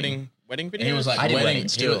stuff and editing. Wedding videos. And he was like I did wedding.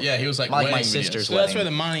 weddings, he was- too. yeah, he was like Like my wedding sister's videos. So that's wedding. where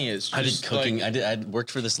the money is. I did Just, cooking. like- I worked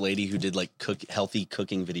for this lady who did like healthy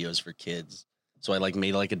cooking videos for kids. So I like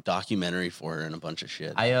made like a documentary for her and a bunch of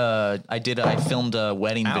shit. I filmed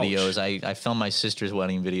wedding Ouch. videos. I filmed my sister's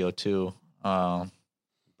wedding video too.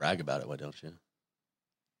 Brag about it, why don't you?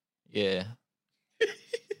 Yeah.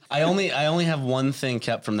 I only have one thing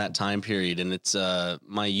kept from that time period, and it's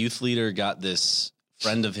my youth leader got this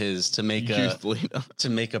friend of his to make Youth leader.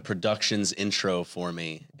 a productions intro for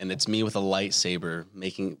me, and it's me with a lightsaber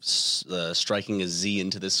making striking a Z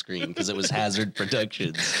into the screen because it was Hazard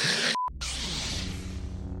Productions.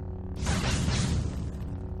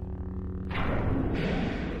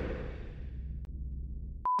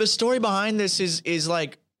 the story behind this is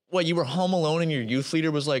like, what, you were home alone and your youth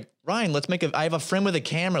leader was like, Ryan, I have a friend with a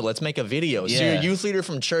camera. Let's make a video. So Yeah. your youth leader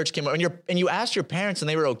from church came over and you asked your parents and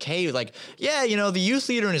they were okay. Like, yeah, the youth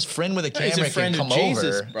leader and his friend with a he's a camera friend can of come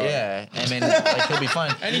Jesus, over. bro. Yeah. I mean, like, he'll be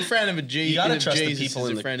fine. Any friend of a You gotta trust the Jesus people is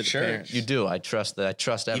in a the friend of the church. parents. You do. I trust that. I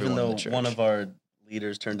trust everyone Even in though the church. one of our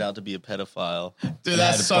leaders turned out to be a pedophile. Dude, They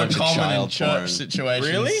that's had a so bunch of common in child church porn. situations.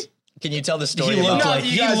 Really? Can you tell the story He about looked No, like you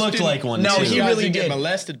he guys looked didn't- like one. No, too. he You guys really didn't get did.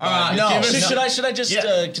 molested by no, him. Should I just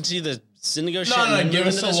Yeah. continue the Syndigo shit? No, and no, then give move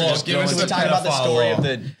us into a this, or look. just Give go us into the talk about the pedophile story law. of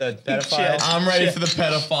the pedophile. I'm ready for the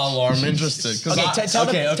pedophile lore. I'm interested. Okay, tell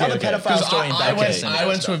the pedophile story in I Baptist.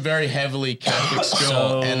 went to a very heavily Catholic school,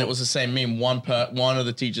 So- and it was the same meme. One of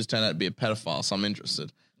the teachers turned out to be a pedophile, so I'm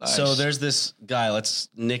interested. So there's this guy. Let's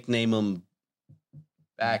nickname him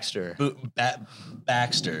Baxter.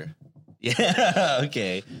 Baxter. Yeah.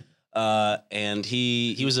 Okay. And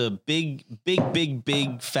he was a big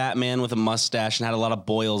fat man with a mustache and had a lot of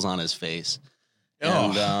boils on his face. And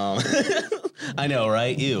I know,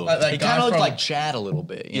 right? Ew. He kind of looked like Chad a little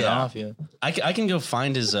bit, you Yeah. know? If you... I can go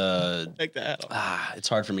find his. Take that off. It's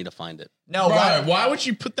hard for me to find it. No, Bro, Ryan, why would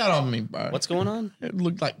you put that on me, bro? What's going on? It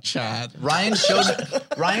looked like Chad. Ryan showed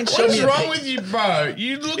What's me a wrong pic- with you, bro?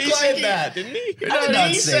 You look He like said that, didn't he? No, did not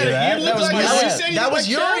he say said it. that. You That look was like my you dad. said you That look was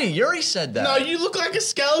like Chad. Yuri. Yuri said that. No, you look like a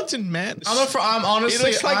skeleton, man. I'm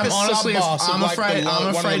honestly, looks like I'm the honestly, sub-boss of, I'm like, afraid, the low- I'm one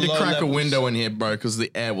of afraid the to low crack a levels. window in here, bro, because the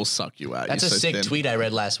air will suck you out. That's You're a so sick thin. tweet I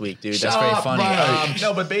read last week, dude. Shut That's very up, funny. bro.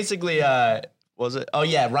 No, but basically, was it? Oh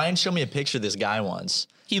yeah, Ryan showed me a picture of this guy once,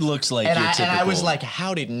 He looks like and your I typical. was like,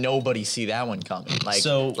 how did nobody see that one coming? Like,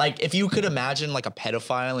 So- if you could imagine like a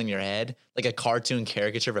pedophile in your head, like a cartoon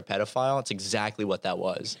caricature of a pedophile, it's exactly what that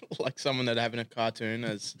was. Like someone that having a cartoon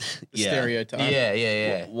as the Yeah. stereotype.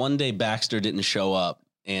 Yeah. One day Baxter didn't show up,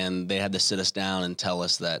 and they had to sit us down and tell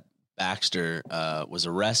us that Baxter was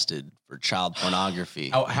arrested for child pornography.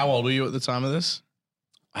 How old were you at the time of this?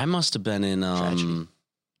 I must have been in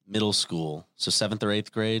middle school, so 7th or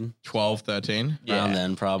 8th grade, 12, 13? around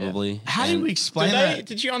then probably. How do And- we explain that?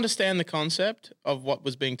 Did you understand the concept of what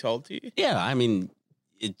was being told to you? Yeah, I mean,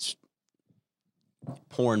 it's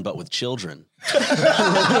porn, but with children.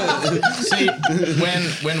 See,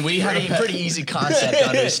 when we had a Pretty easy concept to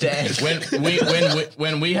understand.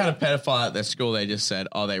 when we had a pedophile at their school, they just said,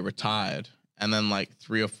 "Oh, they retired," and then like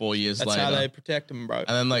 3 or 4 years That's later, how they protect them, bro. and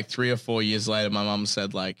then like 3 or 4 years later, my mom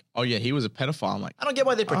said like, "Oh yeah, he was a pedophile." I'm like, I don't get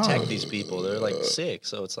why they protect these people. They're like sick,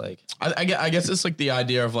 so it's like I guess it's like the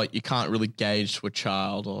idea of like you can't really gauge to a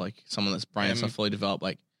child or like someone that's brains not fully developed.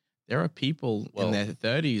 Like there are people in their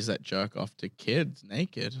 30s that jerk off to kids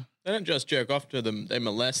naked. They don't just jerk off to them; they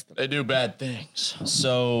molest them. they do bad things.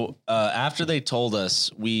 So after they told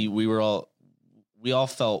us, we all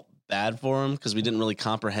felt bad for him because we didn't really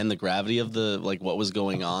comprehend the gravity of the like what was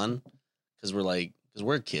going on because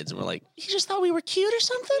we're kids and we're like, he just thought we were cute or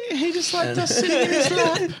something. He just liked us sitting in his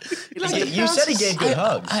lap. You said he gave good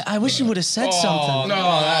hugs. I wish you would have said something.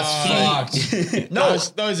 No, that's fucked. No,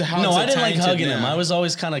 Those hugs No, are I didn't like tainted hugging him. now. I was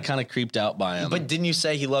always kind of creeped out by him. but didn't you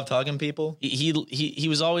say he loved hugging people? He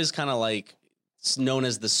was always kind of like known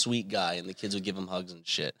as the sweet guy, and the kids would give him hugs and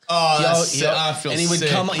shit. Oh, He that's al- sick. I feel and he would sick.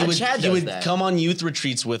 come. Chad He does would that. come on youth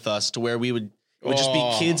retreats with us to where it would just be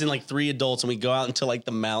Oh. kids and like 3 adults, and we'd go out into like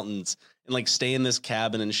the mountains and like stay in this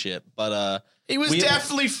cabin and shit. But He was we-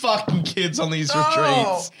 definitely fucking kids on these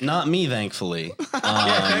retreats. not me, thankfully.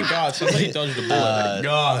 Yeah, thank God somebody dodged a bullet.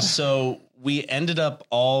 Gosh. So we ended up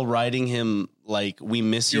all writing him like "We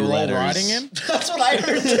miss you" You were all letters. riding him? That's what I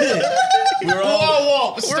heard. We were all.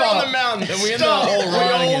 Whoa, We're stop. on the mountain, and we ended up all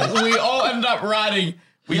riding him. We all ended up riding.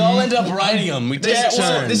 We all end up writing him. We take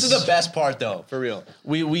turns. This is the best part, though, for real.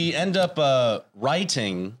 We end up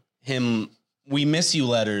writing him "We miss you"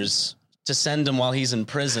 letters to send him while he's in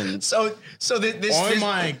prison. So Oh this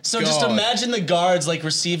my So God. just imagine the guards like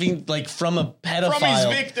receiving like from a pedophile. From his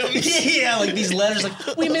victims. Yeah, like these letters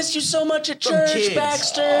like, "We miss you so much at church, kids.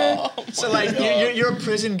 Baxter." So like you're a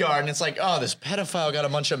prison guard, and it's like, oh, this pedophile got a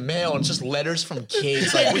bunch of mail, and it's just letters from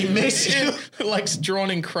kids. Like, we miss you. like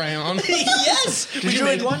drawn in crayon. Yes. Did you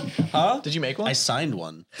make one? Huh? Did you make one? I signed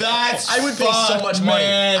one. That's I would pay so fucked, much money.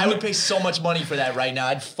 man. I would pay so much money for that right now.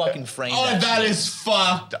 I'd fucking frame Oh, that. that shit. is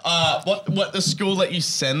fucked up. What the school let you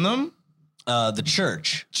send them? The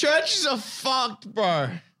church. Churches are fucked, bro.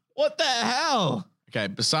 What the hell? Okay,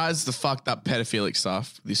 besides the fucked up pedophilic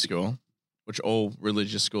stuff, this school, which all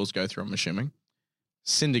religious schools go through, I'm assuming,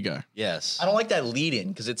 Syndigo. Yes. I don't like that lead in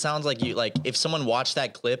because it sounds like you like if someone watched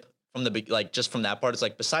that clip from the like just from that part, it's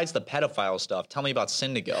like besides the pedophile stuff, tell me about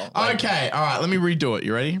Syndigo. Like, Okay, all right, let me redo it.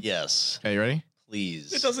 You ready? Yes. Okay, you ready?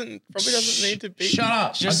 please. It probably doesn't need to be. Shut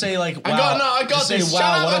up. Just say like, wow. I got Just say, this. wow, Shut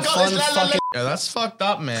up, what I a got fun this. fucking. Yeah, that's fucked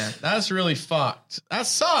up, man. That's really fucked. That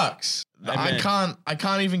sucks. I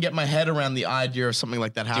can't even get my head around the idea of something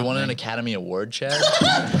like that Do happening. you want an Academy Award, Chad?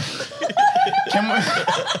 Can we-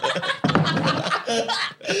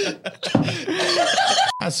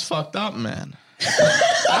 That's fucked up, man.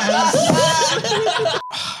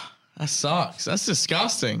 That sucks. That's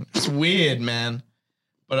disgusting. It's weird, man.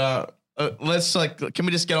 But let's can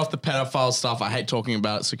we just get off the pedophile stuff? I hate talking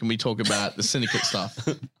about it. So can we talk about the syndicate stuff?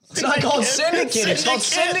 It's not called Syndicate. It's called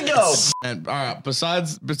Syndigo. And all right,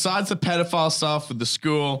 besides the pedophile stuff with the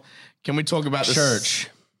school, can we talk about the Church.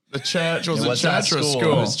 The church was It it was not church or school.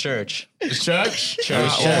 school? It was church. It's church. All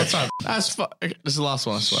the time. That's fuck. This is the last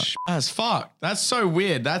one. I swear. That's fuck. That's so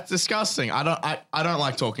weird. That's disgusting. I don't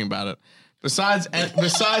like talking about it. Besides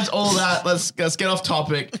all that, let's get off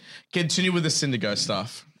topic. Continue with the Syndigo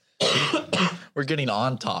stuff. We're getting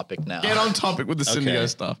on topic now. Get on topic with the Syndigo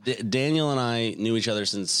stuff. Daniel and I knew each other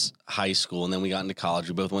since high school, and then we got into college.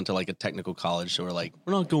 We both went to like a technical college, so we're like,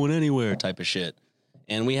 we're not going anywhere type of shit.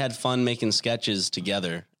 And we had fun making sketches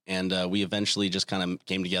together, and we eventually just kind of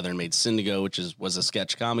came together and made Syndigo, which was a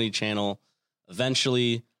sketch comedy channel.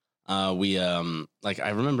 Eventually, we I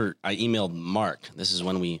remember I emailed Mark. This is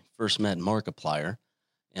when we first met Markiplier.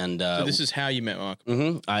 And So this is how you met Mark.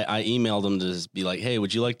 I emailed him to be like, hey,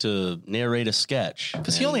 would you like to narrate a sketch?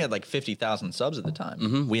 Because he only had like 50,000 subs at the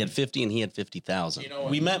time. We had 50 and he had 50,000.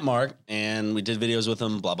 We met Mark and we did videos with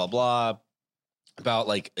him, blah, blah, blah. About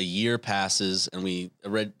like a year passes and we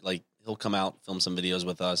read like he'll come out, film some videos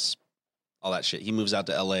with us, all that shit. He moves out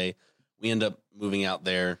to LA. We end up moving out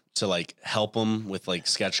there to like help him with like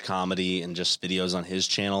sketch comedy and just videos on his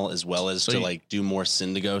channel, as well as to like do more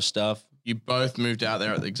Syndigo stuff. You both moved out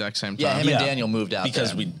there at the exact same time. Yeah, him and Daniel moved out because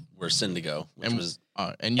there. we were Syndigo, which was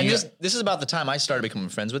and this is about the time I started becoming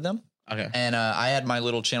friends with them. okay. And I had my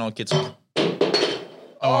little channel, Kids.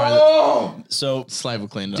 so Slave will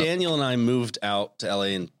clean it up. Daniel and I moved out to LA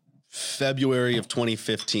in February of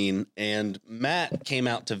 2015, and Matt came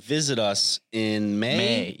out to visit us in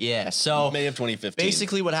May Yeah. So of 2015.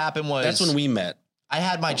 basically what happened was That's when we met. I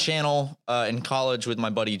had my channel in college with my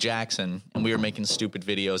buddy Jackson, and we were making stupid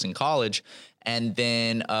videos in college. And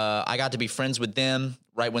then I got to be friends with them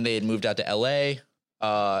right when they had moved out to LA.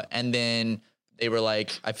 And then they were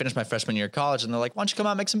like, I finished my freshman year of college, and they're like, why don't you come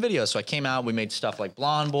out and make some videos? So I came out, we made stuff like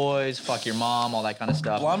Blonde Boys, Fuck Your Mom, all that kind of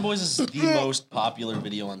stuff. Blonde Boys is the most popular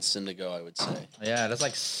video on Syndigo, I would say. Yeah, that's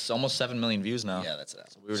like almost 7 million views now. Yeah, that's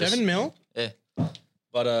that. We were 7 mil? Yeah.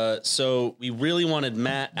 But so we really wanted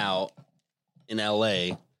Matt out in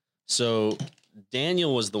LA. So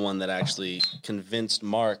Daniel was the one that actually convinced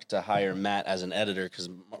Mark to hire Matt as an editor because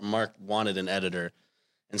Mark wanted an editor.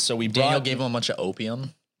 And so Daniel gave him a bunch of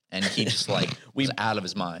opium, and he just like was out of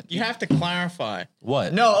his mind. You have to clarify.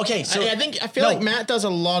 What? No, okay, so I feel like Matt does a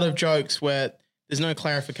lot of jokes where there's no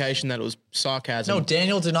clarification that it was sarcasm. No,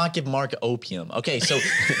 Daniel did not give Mark opium. Okay, so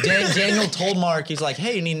Daniel told Mark, he's like,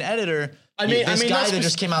 hey, you need an editor. This guy that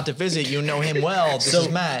just came out to visit, you know him well. This is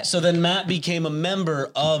Matt. So then Matt became a member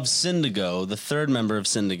of Syndigo, the third member of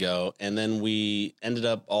Syndigo, and then we ended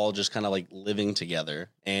up all just kind of like living together.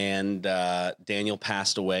 And Daniel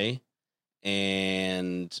passed away,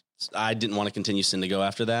 and I didn't want to continue Syndigo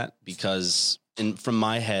after that because, from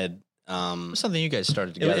my head, something you guys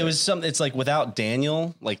started together. it was something. It's like without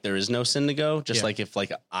Daniel, like there is no Syndigo. Just like if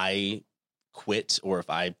like I quit or if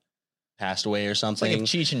I passed away or something.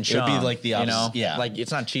 It's like if Cheech and it would Chong, be like the opposite. you know? Yeah. Like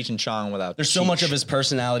it's not Cheech and Chong without There's so Cheech. much of his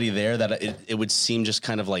personality there that it would seem just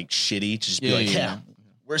kind of like shitty to just be like, yeah,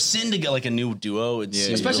 we're Syndigo, like a new duo.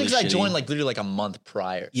 Especially because I joined like literally like a month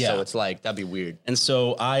prior. Yeah. So it's like, that'd be weird. And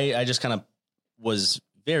so I just kind of was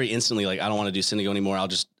very instantly like, I don't want to do Syndigo anymore. I'll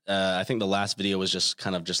just, I think the last video was just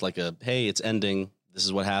kind of just like a, hey, it's ending. This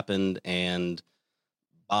is what happened. And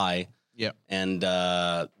bye. Yeah. And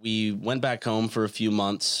we went back home for a few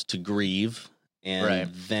months to grieve.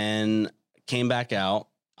 And then came back out.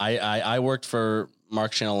 I worked for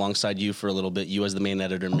Mark's channel alongside you for a little bit. You as the main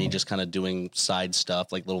editor, and me just kind of doing side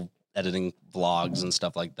stuff, like little editing vlogs and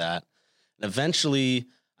stuff like that. And eventually,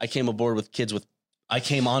 I came aboard with Kids with. I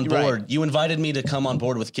came on board. Right. You invited me to come on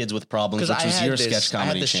board with Kids with Problems, which was your sketch comedy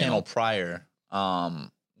I had this channel prior that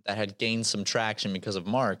had gained some traction because of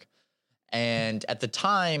Mark. And at the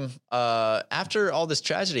time, after all this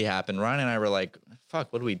tragedy happened, Ryan and I were like,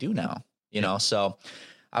 fuck, what do we do now? You know, so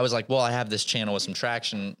I was like, well, I have this channel with some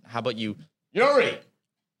traction. How about you? Yuri!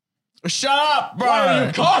 Shut up, bro! Why are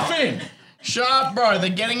you coughing? Shut up, bro. They're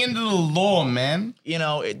getting into the law, man. You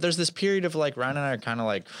know, there's this period of like, Ryan and I are kind of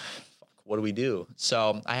like, fuck, what do we do?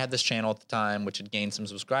 So I had this channel at the time, which had gained some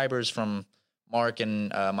subscribers from Mark and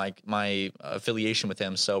my affiliation with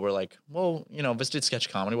him. So we're like, well, Visited Sketch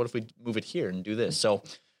Comedy. What if we move it here and do this? So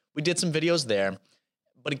we did some videos there,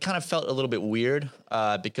 but it kind of felt a little bit weird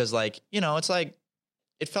because it's like,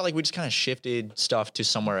 it felt like we just kind of shifted stuff to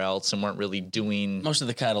somewhere else and weren't really doing. Most of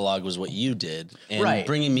the catalog was what you did, and Right.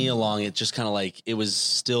 bringing me along, it just kind of like it was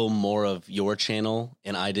still more of your channel,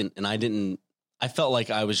 and I felt like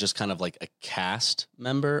I was just kind of like a cast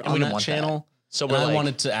member And on we didn't that want that. channel. So And we're I like,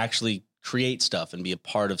 wanted to actually create stuff and be a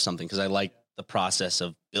part of something because I like the process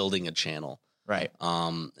of building a channel. right.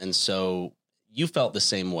 And so you felt the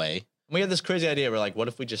same way. We had this crazy idea. We're like, what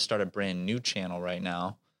if we just start a brand new channel right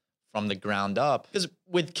now from the ground up? Because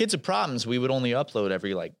with Kids with Problems, we would only upload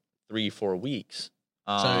every 3-4 weeks.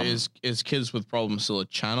 So is Kids with Problems still a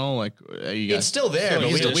channel? Like, are you guys? It's still there, but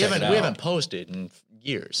you we still check it out. haven't posted in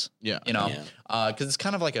years. Yeah. Because it's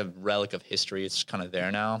kind of like a relic of history. It's kind of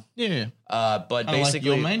there now. Yeah. But Kinda like basically,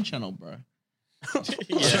 your main channel, bro.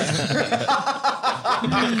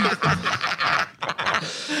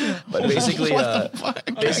 but basically,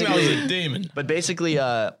 That was a demon. But basically,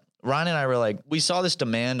 Ryan and I were like, we saw this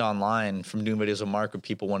demand online from doing videos with Mark where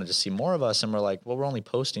people wanted to see more of us. And we're like, well, we're only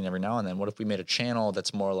posting every now and then. What if we made a channel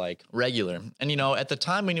that's more like regular? And, at the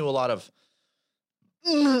time we knew a lot of.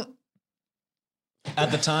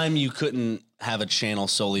 At the time, you couldn't have a channel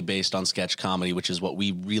solely based on sketch comedy, which is what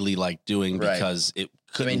we really liked doing Right. because it It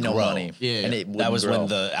couldn't made no grow. money. Yeah. And That was when when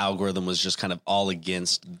the algorithm was just kind of all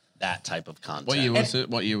against that type of content. What year was it?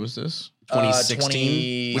 What year was this?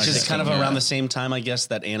 2016, which is kind of 2016, around yeah. the same time, I guess,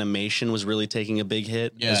 that animation was really taking a big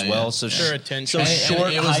hit as well. yeah. So Sure, attention. So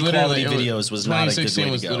short, high quality videos was not a good way 2016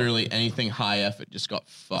 to was go. literally anything high effort just got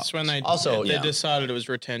fucked. That's when they Also, they yeah. decided it was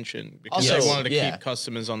retention because Also, they wanted to yeah. keep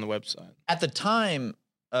customers on the website. At the time,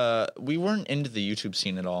 we weren't into the YouTube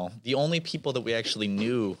scene at all. The only people that we actually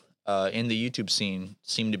knew in the YouTube scene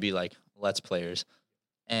seemed to be like Let's Players.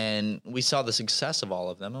 And we saw the success of all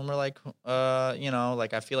of them. And we're like,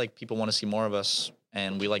 I feel like people want to see more of us.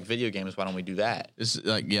 And we like video games. Why don't we do that? This is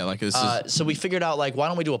this is So we figured out, why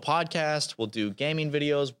don't we do a podcast? We'll do gaming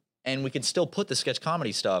videos. And we could still put the sketch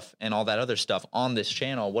comedy stuff and all that other stuff on this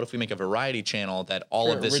channel. What if we make a variety channel that all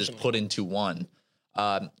Sure, of this original. is put into one?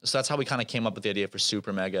 So that's how we kind of came up with the idea for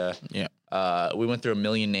Super Mega. yeah. We went through a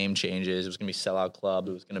million name changes. It was going to be Sellout Club.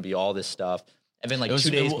 It was going to be all this stuff. And then 2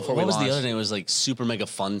 days before we what was launched, the other name? It was like Super Mega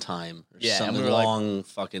Fun Time. Or Yeah, and something we were like- long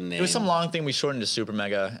fucking name. it was some long thing we shortened to Super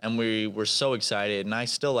Mega, and we were so excited. And I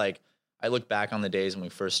still I look back on the days when we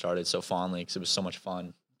first started so fondly because it was so much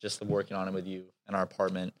fun just working on it with you in our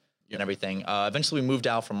apartment and everything. Eventually, we moved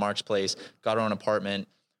out from Mark's place, got our own apartment,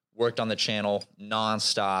 worked on the channel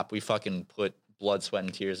nonstop. We fucking put blood, sweat,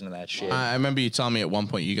 and tears into that shit. I remember you telling me at one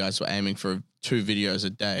point you guys were aiming for 2 videos a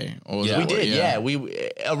day. Or was Yeah. that We what- did, yeah. We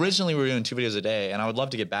originally we were doing 2 videos a day, and I would love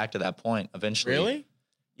to get back to that point eventually. Really?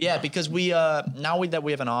 Yeah, because we that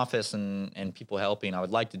we have an office and people helping, I would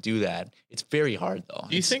like to do that. It's very hard though.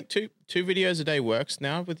 Do you think two videos a day works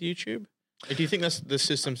now with YouTube? Or do you think that's the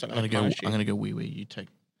system's not I'm going to punish you? gonna go wee wee. You take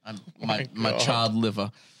my God. child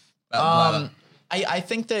liver. I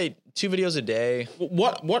think that 2 videos a day.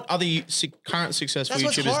 What other current successful That's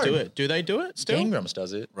what's YouTubers hard. do it? Do they do it still? Game Grumps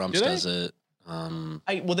does it. Rumps Do they? does it.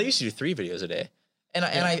 Well, they used to do 3 videos a day, and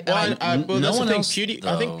Well, I well, no that's one the thing. else,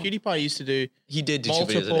 I think though. PewDiePie used to do he did do 2 videos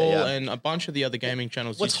a multiple, day. Yeah. and a bunch of the other gaming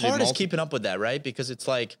channels. What's used to do hard is multiple. keeping up with that, right? Because it's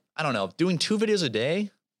I don't know, doing 2 videos a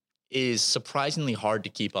day is surprisingly hard to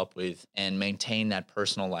keep up with and maintain that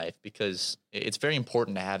personal life because it's very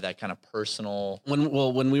important to have that kind of personal.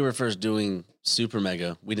 When we were first doing Super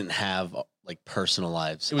Mega, we didn't have like personal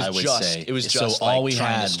lives. It was I would just- say it was so. just, All like, we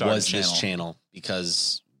trying to had start a was this channel. channel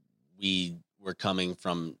because we were coming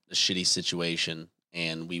from a shitty situation,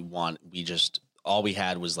 and all we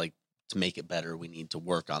had was like to make it better. We need to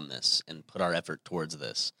work on this and put our effort towards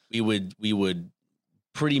this. We would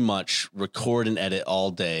pretty much record and edit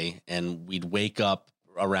all day, and we'd wake up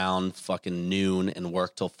around fucking noon and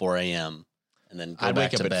work till 4 a.m. and then go I'd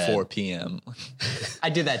back wake up to at bed. 4 p.m. I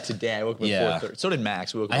did that today. I woke up Yeah. at 4:30. So did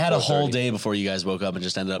Max. We woke up I at had a whole 4:30. day before you guys woke up and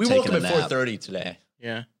just ended up We taking woke up a at nap. 4:30 today.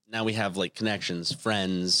 Yeah. Now we have like connections,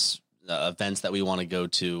 friends, events that we want to go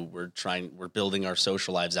to. We're building our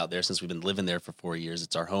social lives out there since we've been living there for 4 years.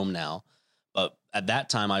 It's our home now. But at that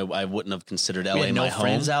time, I wouldn't have considered LA We had no my home.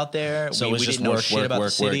 friends out there. So we it was we just didn't know work, shit work, about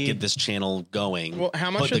work, the work, city. get this channel going. Well,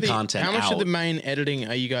 how much put of the content how much out. of the main editing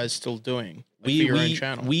are you guys still doing for your own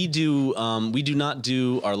channel? We do not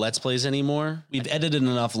do our Let's Plays anymore. We've edited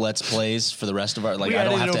enough Let's Plays for the rest of our We I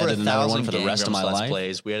don't have edited to over edit another 1,000 one for the Game rest of my Grumps Let's life.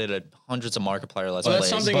 Plays. We edited hundreds of Markiplier Let's Well, Plays. that's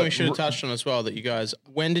something But we should have touched on as well. That you guys,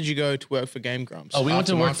 when did you go to work for Game Grumps? Oh, we went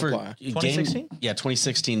After to work for Markiplier? 2016? Yeah,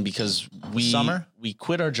 2016 because Summer? we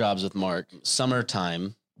quit our jobs with Mark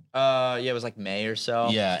summertime. yeah, it was like May or so.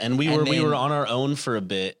 Yeah, and we And were then on our own for a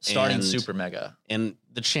bit, starting and, Super Mega. and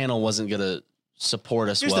the channel wasn't gonna support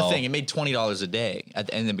us. Here's well. the thing: it made $20 a day at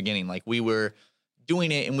the end of the beginning. Like we were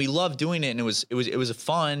doing it, and we loved doing it, and it was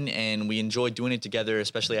fun, and we enjoyed doing it together.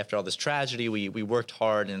 Especially after all this tragedy, we worked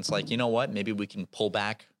hard, and it's like, you know what? Maybe we can pull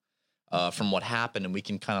back from what happened, and we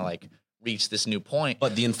can kind of like reach this new point.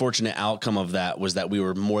 But the unfortunate outcome of that was that we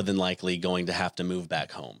were more than likely going to have to move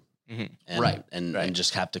back home, Right, and right. and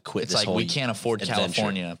just have to quit. It's this like whole we can't afford adventure.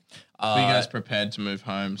 California. Were you guys prepared to move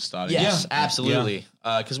home starting? Yes, Yeah. absolutely.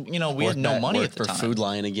 Because we Work had no that- money work at the for time. Food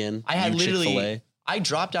Lion again. I had new literally, Chick-fil-A. I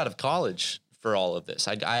dropped out of college for all of this.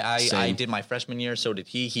 I Same. did my freshman year. So did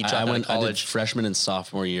he. He dropped I out went. of I did college. freshman and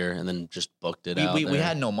sophomore year, and then just booked it out. We there.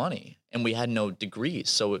 had no money and we had no degrees.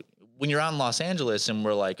 So when you're out in Los Angeles and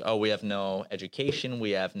we're like, oh, we have no education,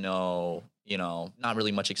 we have no, not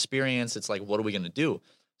really much experience. It's like, what are we going to do?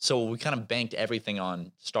 So we kind of banked everything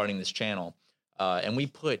on starting this channel. And we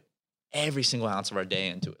put every single ounce of our day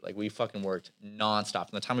into it. Like we fucking worked nonstop.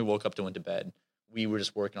 From the time we woke up to went to bed, we were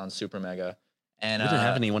just working on Super Mega. And We didn't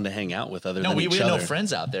have anyone to hang out with other no, than we each had other. no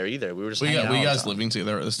friends out there either. We were just Were you, hanging were out you all the guys time. living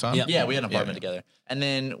together at this time? Yeah, we had an apartment together. And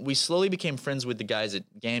then we slowly became friends with the guys at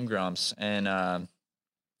Game Grumps. And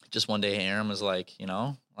just one day, Aaron was like,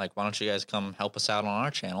 why don't you guys come help us out on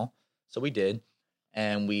our channel? So we did.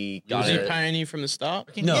 And we got Was he it. paying you from the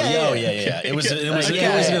start? No, yeah. It was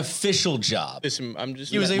an official job. Listen, I'm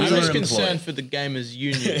just. He was I'm an just employee. concerned for the gamers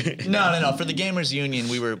union. No. For the Gamers Union,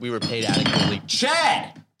 we were paid adequately.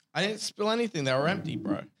 Chad! I didn't spill anything. They were empty,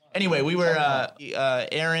 bro. Anyway, we were,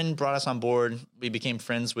 Aaron brought us on board. We became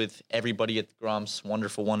friends with everybody at the Grumps.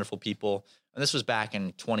 Wonderful, wonderful people. And this was back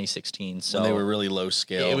in 2016. So When they were really low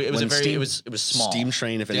scale. It was When a very, Steam, it was small. Steam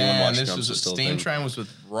Train, if anyone Damn, watched this Grumps, was was still a Steam thing. Train was with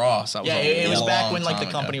Ross. That was Yeah, a it was back long when like the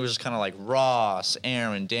time company ago. was just kind of like Ross,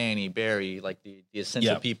 Aaron, Danny, Barry, like the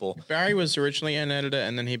essential Yeah. people. Barry was originally an editor,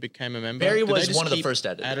 and then he became a member. Barry Did they was just one of the keep first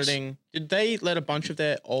editors. Editing. Did they let a bunch of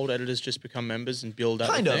their old editors just become members and build out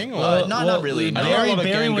Kind the of. thing? Not really. I No. know a lot of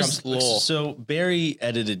Barry Game was Grumps lore. so Barry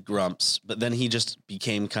edited Grumps, but then he just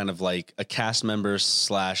became kind of like a cast member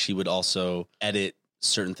 / he would also edit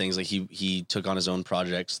certain things. Like he took on his own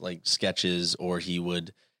projects like sketches, or he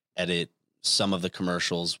would edit some of the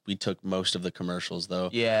commercials. We took most of the commercials though.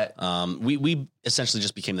 Yeah, We essentially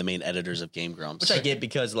just became the main editors of Game Grumps. which I get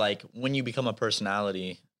because like when you become a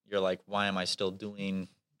personality, you're like, why am I still doing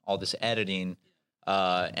all this editing?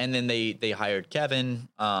 And then they hired Kevin,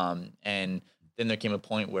 and then there came a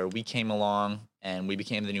point where we came along and we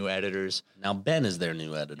became the new editors. Now Ben is their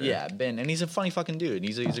new editor. Yeah, Ben, and he's a funny fucking dude.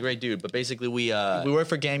 He's a great dude. But basically, we worked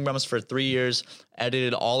for Game Grumps for 3 years,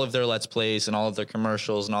 edited all of their Let's Plays and all of their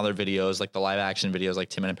commercials and all their videos, like the live action videos, like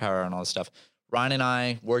Tim and Power and all this stuff. Ryan and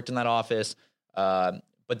I worked in that office,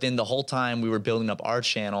 but then the whole time we were building up our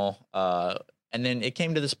channel, and then it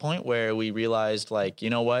came to this point where we realized, like, you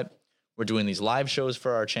know what? We're doing these live shows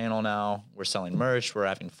for our channel now. We're selling merch. We're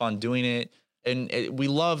having fun doing it. And we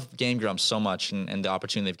love Game Grumps so much and the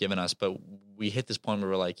opportunity they've given us, but we hit this point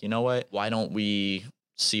where we're like, you know what? Why don't we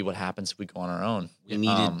see what happens if we go on our own? We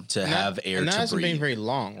needed to And have that, air and that to hasn't been breathe. very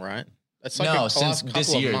long, right? That's like No, a since last this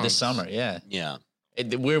couple of year, months. this summer, yeah. Yeah.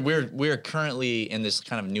 We're currently in this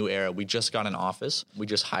kind of new era. We just got an office. We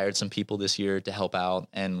just hired some people this year to help out,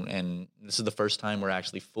 and this is the first time we're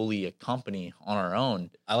actually fully a company on our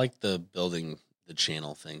own. I like the building the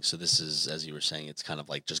channel thing. So this is, as you were saying, it's kind of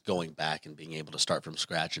like just going back and being able to start from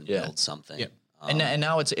scratch and Yeah. build something. Yeah. And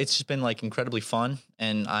now it's just been like incredibly fun,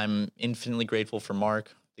 and I'm infinitely grateful for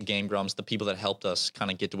Mark, the Game Grumps, the people that helped us kind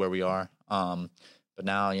of get to where we are. But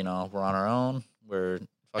now we're on our own. We're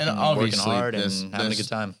fucking working obviously, hard and there's- having a there's- good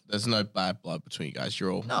time. There's no bad blood between you guys.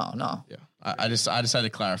 You're all No. Yeah, I just had to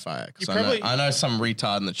clarify it because You probably- I know some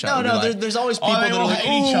retard in the chat. No, would be no. like, there's always "Oh, people they that all are like,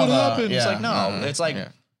 hate each "Oh, what other." happened?" It's Yeah. like, no. Mm, It's like yeah.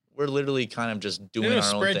 we're literally kind of just You're doing gonna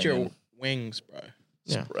our own spread thing. your and- wings, bro.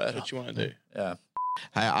 Yeah. Spread. What you want to do? Yeah.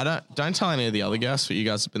 Hey, I don't tell any of the other guests, but you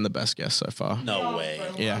guys have been the best guests so far. No way.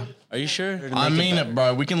 Yeah, Are you sure? I mean it,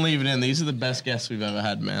 bro. We can leave it in. These are the best guests we've ever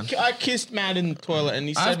had, man. I kissed Matt in the toilet, and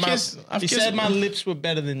he said I've kissed- my lips were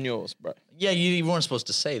better than yours, bro. Yeah, you weren't supposed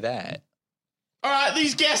to say that. All right,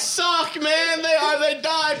 these guests suck, man. They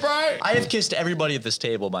die, bro. I have kissed everybody at this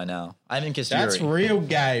table by now. I haven't kissed That's Yuri. real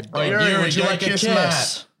gay, bro. Yuri, would you Go like a kiss kiss?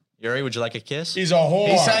 Matt? Yuri, would you like a kiss? He's a whore.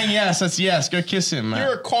 He's saying yes. That's yes. Go kiss him, man.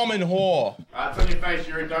 You're a common whore. It's on your face,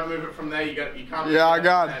 Yuri. Don't move it from there. You can't. Yeah, I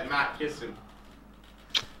got it. That Matt kissing.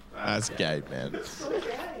 That's gay, man.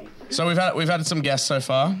 So we've had some guests so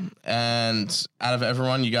far, and out of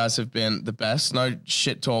everyone, you guys have been the best. No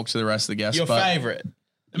shit talk to the rest of the guests. Your but favorite.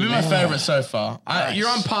 They've been my favorite so far. Nice. You're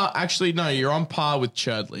on par. Actually, no, you're on par with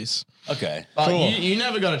Churdley's. Okay. But Cool. you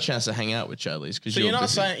never got a chance to hang out with Churdley's because So you're not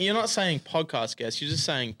saying podcast guests. You're just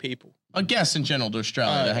saying people. a guest in general to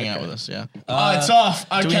Australia to hang out okay. with us. Yeah. Oh, it's off.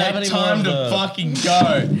 do we have Okay, any time more to of the- fucking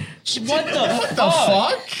go. What What the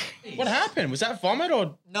fuck? What happened? Was that vomit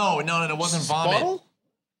or No, it wasn't vomit. bottle?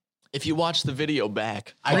 If you watch the video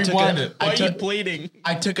back, I Rewind it. Why I are you took, bleeding?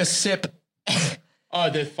 I took a sip. Oh,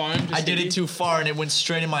 the foam. Just I did hit you? it too far and it went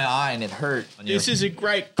straight in my eye and it hurt. This is a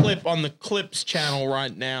great clip on the Clips channel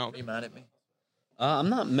right now. Are you mad at me? I'm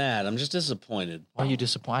not mad. I'm just disappointed. Why are you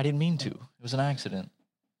disappointed? I didn't mean to. It was an accident.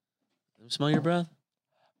 Smell your breath?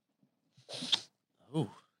 Oh,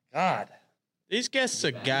 God. These guests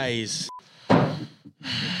are gays.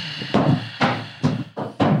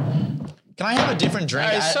 Can I have a different drink?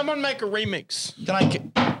 Hey, someone make a remix.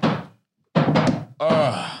 Can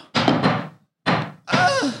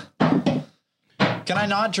Can I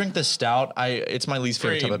not drink the stout? It's my least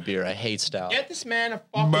favorite type Cream. of beer. I hate stout. Get this man a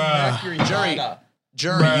fucking Bruh. mercury Jury. cider.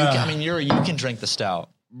 Jury, Yuri, you can drink the stout.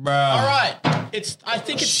 Bruh. All right. I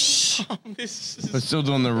think it's. This We're is, still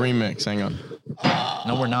doing the remix. Hang on.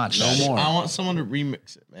 No, we're not. No more. I want someone to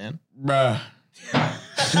remix it, man. Bruh.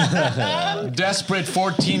 Desperate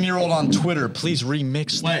 14-year-old on Twitter, please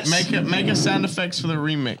remix Wait, this. make a sound effects for the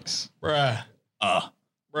remix. bruh.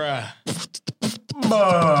 Bruh.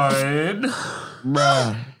 Bud.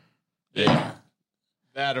 Bruh. Yeah.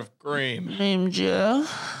 That of cream.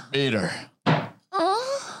 Peter.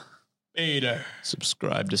 Peter.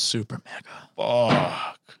 Subscribe to Super Mega.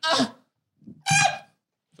 Fuck.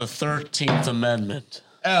 The 13th Amendment.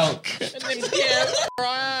 Elk. Yeah,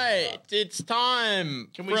 right. It's time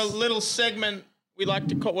for a little segment we like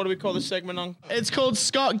to call. What do we call the segment on? It's called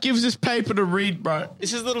Scott Gives Us Paper to Read, bro.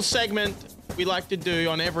 This is a little segment we like to do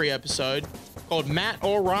on every episode called Matt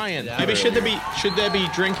or Ryan. Maybe should there be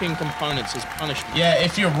drinking components as punishment? Yeah,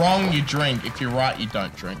 if you're wrong, you drink. If you're right, you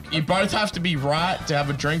don't drink. You both have to be right to have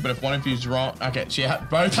a drink, but if one of you's wrong, okay, so you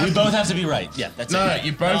both have We both have to be right. Yeah, that's No, it.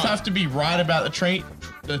 you both have to be right about the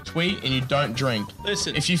tweet, and you don't drink.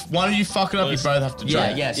 Listen. If one of you fuck it up, you both have to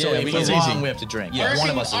drink. Yeah, so Yeah, if we we're can- wrong, easy. we have to drink. Yeah. Yeah, one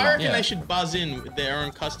of us is I wrong. reckon Yeah. they should buzz in with their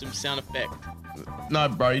own custom sound effect. No,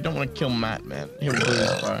 bro, you don't want to kill Matt, man. He'll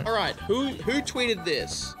lose, bro. All right, who tweeted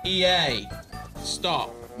this? EA.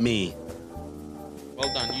 Stop. Me.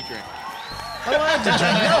 Well done, you drink. No,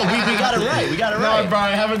 we got it right. We got it No, right. bro,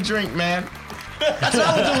 have a drink, man. That's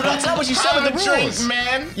not what you said Have with a the drink, rules.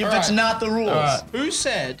 man. Yeah, that's not the rules. Alright. Who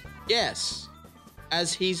said yes?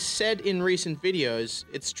 As he's said in recent videos,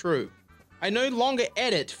 it's true. I no longer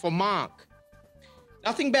edit for Mark.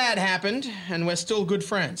 Nothing bad happened, and we're still good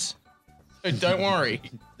friends. So don't worry.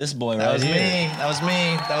 This boy That right was here. me. That was me.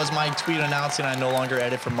 That was my tweet announcing I no longer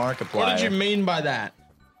edit for Markiplier. What did you mean by that?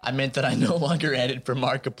 I meant that I no longer edit for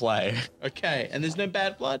Markiplier. Okay, and there's no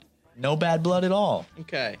bad blood? No bad blood at all.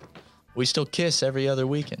 Okay. We still kiss every other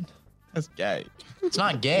weekend. That's gay. It's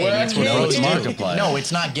not gay. Well, It's what no, bros it's do. Markiplier. No,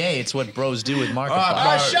 it's not gay. It's what bros do with Markiplier.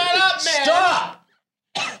 Alright, bro. Shut up, man! Stop!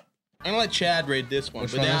 I'm gonna let Chad read this one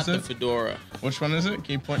Which one without is the it? fedora. Which one is it?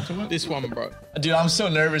 Can you point to it? This one, bro. Dude, I'm so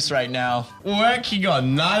nervous right now. Work, he got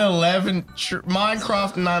 9/11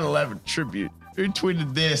 Minecraft 9/11 tribute. Who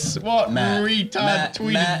tweeted this? What retard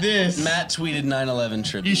tweeted this? Matt tweeted 9/11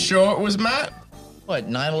 tribute. You sure it was Matt? What,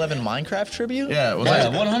 9/11 Minecraft tribute? Yeah, it was. Yeah,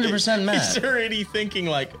 100% Matt. He's already thinking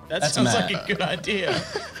like, that That's sounds Matt. like a good idea.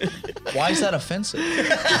 Why is that offensive?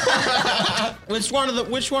 Which one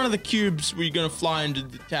of the cubes were you gonna fly into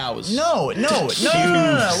the towers? No. Listen,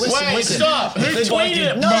 Wait, listen. stop. Who tweeted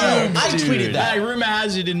it? No, Boom, I dude. tweeted that. Hey, rumor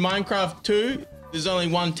has it in Minecraft 2, there's only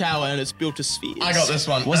one tower and it's built of spheres. I got this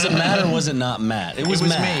one. Was it Matt or was it not Matt? It was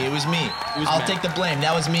Matt. me. It was me. was I'll Matt. take the blame.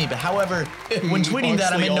 That was me. But however, when tweeting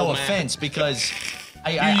that, I Mostly meant no all Matt. offense because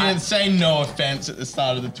You didn't say no offense at the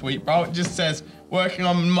start of the tweet, bro. It just says working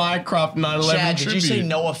on Minecraft 9/11 Chad, tribute. did you say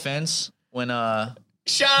no offense when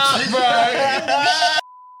Shut up, bro.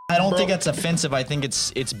 I don't think that's offensive. I think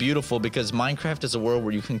it's beautiful because Minecraft is a world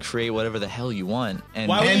where you can create whatever the hell you want. And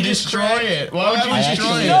Why would And you just destroy create- it. Why would you I destroy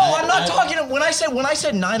actually- it? no, I'm not talking. When when I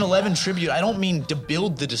said 9/11 tribute, I don't mean to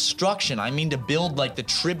build the destruction. I mean to build like the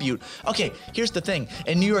tribute. Okay, here's the thing.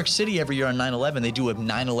 In New York City every year on 9/11, they do a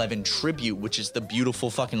 9/11 tribute, which is the beautiful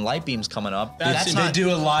fucking light beams coming up. They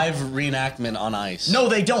do a live reenactment on ice. No,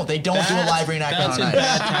 they don't. They don't do a live reenactment on ice. That's in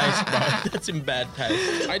bad taste, bro. That's in bad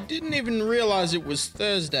taste. I didn't even realize it was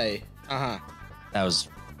Thursday. That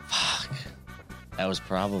was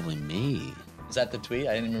probably me. Is that the tweet?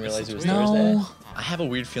 I didn't even realize it was No. Thursday. I have a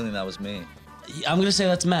weird feeling that was me. I'm gonna say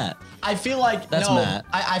that's Matt. I feel like That's no, Matt.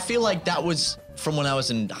 I feel like that was from when I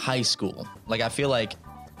was in high school. Like I feel like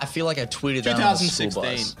I tweeted that on the school 2016.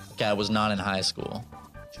 bus. Okay, I was not in high school.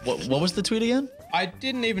 What was the tweet again? I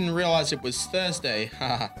didn't even realize it was Thursday.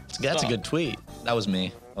 That's a good tweet. That was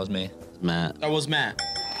me. Matt. That was Matt.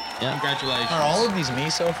 Yeah. Congratulations. Are all of these me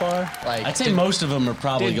so far? Like I'd say most of them are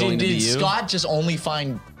probably going to be did you. Scott just only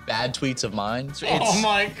find bad tweets of mine? Oh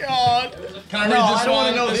my god. Can I No, read this I don't one?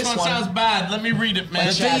 wanna know this this one one. sounds bad. Let me read it, man.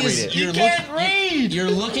 Let Chad read it. You can't read.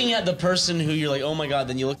 You're looking at the person who you're like, oh my god.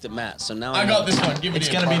 Then you looked at Matt. So now I got this one. Give it It's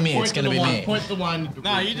in, gonna be bro. me. Point It's to gonna the be one. me. Point the one.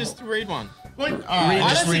 No, you just read one. Point. All right. I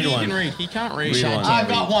Just don't think read he one. can read. He can't read. Read one. I've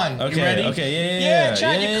got one. Okay. You ready? Okay. Yeah,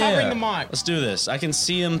 Chad, you're covering the mic. Let's do this. I can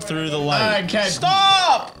see him through the light. Okay.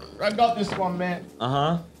 Stop! I got this one, man.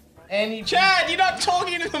 Uh-huh. Any Chad, you're not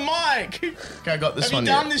talking to the mic. Okay, I got this Have one.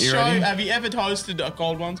 you done here. this You show? ready? Have you ever hosted a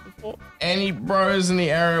cold ones before? Any bros in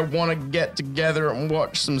the area want to get together and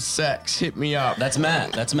watch some sex? Hit me up. That's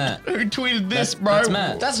Matt. Who tweeted this, That's- bro? that's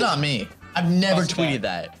Matt. That's not me. I've never tweeted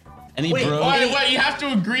that. Any Wait, bro? Wait, you have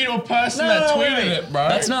to agree to a person No, that no, tweeted wait. it, bro.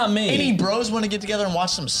 That's not me. Any bros want to get together and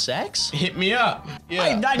watch some sex? Hit me up. Yeah.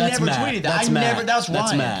 I That's never Matt. tweeted that. That's I Matt. never. That's Ryan.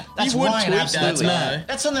 That's Matt. That's You would Ryan. tweet that, Absolutely. Matt.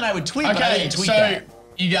 That's something I would tweet. But I Okay, didn't tweet so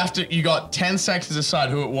that. you got 10 seconds to decide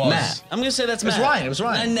who it was. Matt. I'm gonna say that's It was Matt. Ryan. It was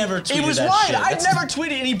Ryan. I never tweeted It was that Ryan. shit. I That's- never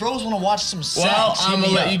tweeted any bros want to watch some sex. Well, Hit I'm gonna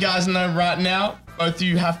me let up. you guys know right now. Both of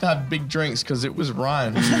you have to have big drinks because it was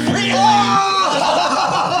Ryan.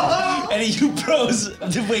 Any you bros?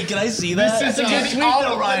 Wait, can I see that? This is a good tweet,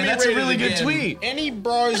 though, Ryan. That's a really good tweet. Any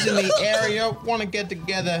bros in the area want to get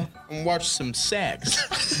together and watch some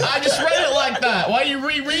sex? I just read it like that. Why are you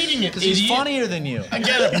rereading it? Because he's idiot? funnier than you. I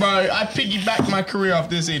get it, bro. I piggybacked my career off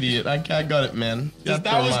this idiot. I got it, man. You have to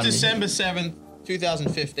That was remind me. December 7th,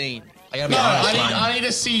 2015. I gotta be No, honest, Ryan. I need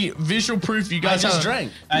to see visual proof. You guys just have-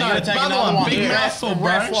 drank. No, You gotta take another another one. Big The ref- mouthful, the bro.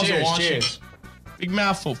 ref wasn't Cheers, watching. cheers. Big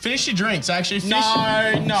mouthful. Finish your drinks. Actually, finish. No,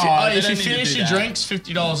 Oh, they if don't you need to finish do your that. drinks,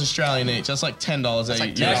 $50 Australian each. That's like $10. It's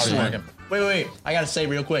like Yeah, $10 actually. American. Wait. I gotta say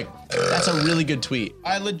real quick. That's a really good tweet.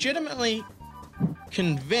 I legitimately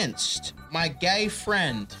convinced my gay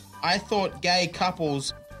friend I thought gay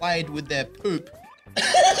couples played with their poop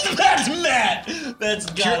That's Matt.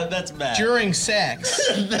 That's Matt. during sex.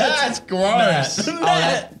 That's gross.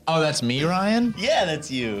 That's me, Ryan. Yeah, that's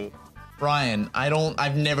you. Ryan,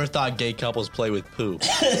 I've never thought gay couples play with poop.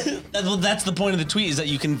 Well, that's the point of the tweet is that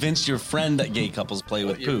you convinced your friend that gay couples play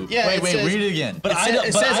with poop. Yeah, Wait, it read says- it again. But I don't.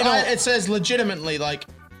 It But says, I don't. it says legitimately, like,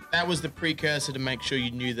 that was the precursor to make sure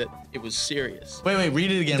you knew that it was serious. Wait,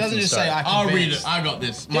 read it again. It doesn't from the just say start. I I'll read convinced. it. I got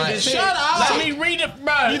this. Shut up! Let me read it,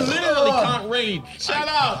 bro. You literally can't read. Shut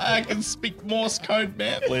up. I can speak Morse code,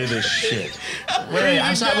 man. Play this shit. Wait,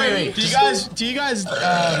 I'm sorry. Wait. Do you guys,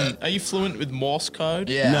 are you fluent with Morse code?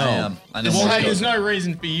 Yeah, No. I am. I know Well, Morse hey, there's code. no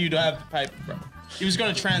reason for you to have the paper, bro. He was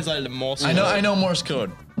going to translate it to Morse code. I know Morse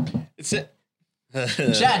code. It's it.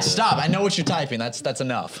 Chad, stop. I know what you're typing. That's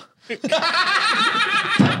enough.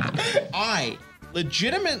 I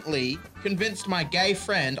legitimately convinced my gay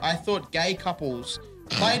friend I thought gay couples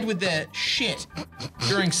played with their shit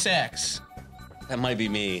during sex. That might be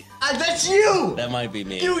me. That's you. That might be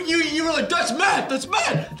me. You were like, that's Matt. That's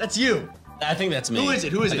Matt. That's you. I think that's me. Who is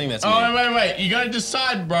it? Who is I it? think that's me. Oh, wait. You gotta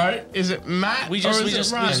decide, bro. Is it Matt we or just, is we it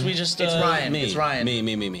just, Ryan? we just. It's Ryan. Me. It's Ryan.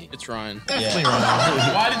 Me. It's Ryan. Definitely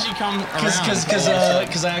Ryan. Why did you come around?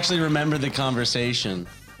 Because I actually remember the conversation.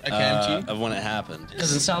 Okay, of when it happened.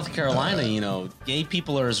 Because in South Carolina, you know, gay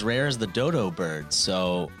people are as rare as the dodo bird.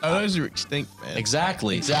 So Oh, those are extinct, man.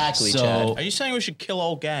 exactly, Exactly, So Chad. Are you saying we should kill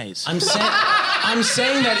all gays? I'm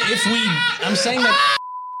saying that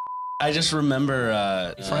I just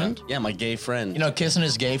remember Friend? yeah, my gay friend. You know, kissing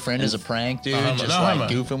his gay friend is a prank, dude. homo. Just No like homo.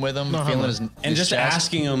 goofing with him, No feeling homo. his and his just chest.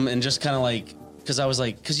 asking him and just kind of like, because I was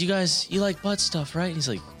like, because you like butt stuff, right? And he's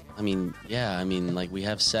like, I mean, yeah, I mean, like we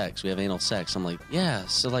have sex, we have anal sex. I'm like, yeah,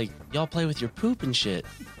 so like y'all play with your poop and shit.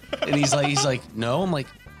 And he's like, no. I'm like,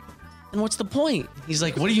 and what's the point? He's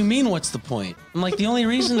like, what do you mean, what's the point? I'm like, the only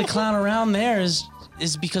reason to clown around there is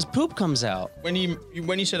because poop comes out. When you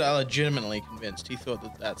said I legitimately convinced, he thought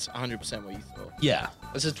that that's 100% what you thought. Yeah.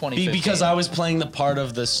 This is 2015. Because I was playing the part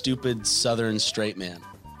of the stupid Southern straight man.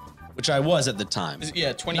 which I was at the time. Yeah,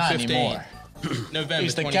 Not 2015. anymore. November.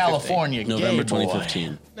 He's the 2015. California November gay boy.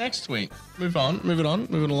 2015. Next tweet. Move on. Moving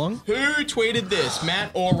along. Who tweeted this, Matt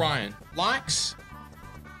or Ryan? Likes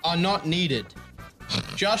are not needed,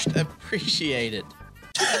 just appreciated.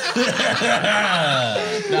 No,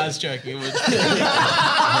 I was joking. It was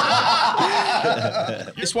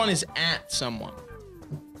this one is at someone.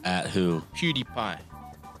 At who? PewDiePie.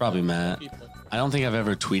 Probably Matt. I don't think I've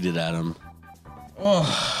ever tweeted at him.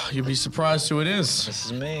 Oh, you'll be surprised who it is. This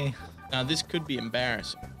is me. Now this could be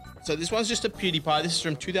embarrassing. So this one's just a PewDiePie. This is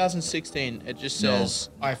from 2016. It just says,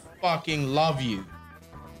 "I fucking love you."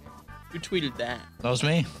 Who tweeted that? That was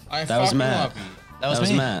me. I That was fucking Matt. love you. That was, That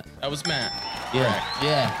was me. Matt. That was Matt. Yeah.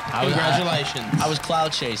 Yeah. Congratulations. I was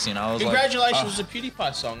cloud chasing. I was Congratulations like, was a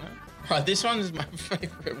PewDiePie song, huh? Right, this one is my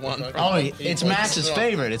favorite one. oh, it's Max's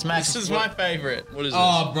favorite. It's Max's. This is my favorite. What is this?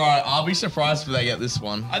 Oh, bro, I'll be surprised if they get this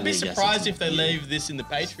one. I'd be Yeah, yes, surprised it's- if they leave this in the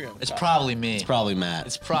Patreon. It's probably me. It's probably Matt.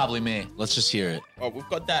 It's probably me. Let's just hear it. Oh, we've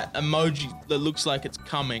got that emoji that looks like it's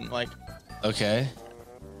coming. Like, Okay.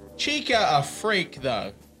 Chica a freak,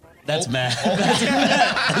 though. That's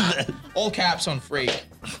Matt. All caps on freak.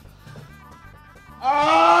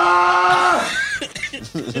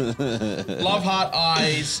 Love heart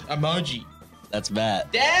eyes emoji. That's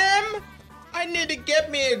Matt. Damn! I need to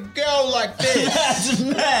get me a girl like this. That's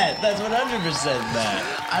Matt. That's 100%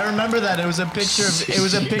 Matt. I remember that it was a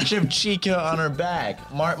picture of Chica on her back,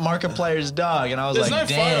 Markiplier's dog, and I was There's like, no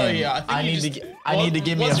damn, photo here. I think I you need just- to I need to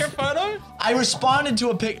give me What's a. your photo? I responded to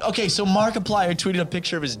a pic. Okay, so Markiplier tweeted a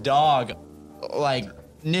picture of his dog, like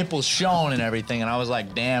nipples shown and everything, and I was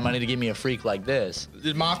like, damn, I need to give me a freak like this.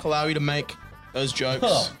 Did Mark allow you to make those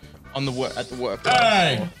jokes on the work at the work?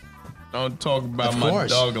 Hey! Don't talk about Of my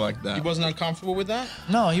course. dog like He that. wasn't uncomfortable with that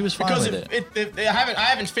No, he was fine because with it. I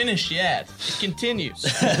haven't finished yet. It continues.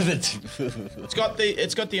 It's got the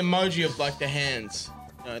emoji of like the hands,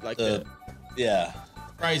 you know, like the Yeah.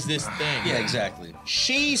 phrase this thing. Yeah, exactly.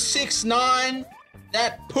 She 6'9",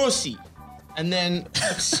 that pussy, and then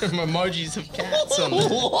some emojis of cats on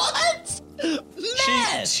it. What?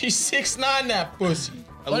 She's 6'9", that pussy.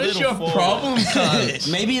 What is your problem,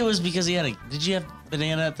 cunt? Maybe it was because he had a. Did you have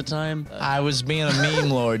banana at the time? I was being a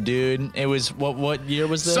meme lord, dude. It was what year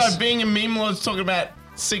was this? So being a meme lord's talking about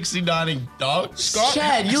 60-90 dogs? Scott,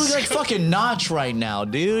 Chad, you look like fucking Notch right now,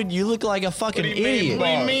 dude. You look like a fucking do you mean, idiot. What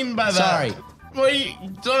do you mean by that? Sorry. Well, you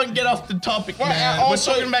don't get off the topic, Well, man.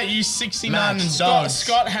 also- We're talking about you 69 Max, and Scott, dogs.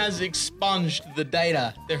 Scott has expunged the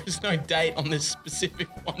data. There is no date on this specific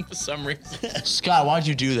one for some reason. Scott, why'd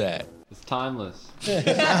you do that? It's timeless.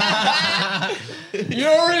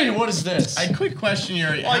 Yuri, what is this? A quick question,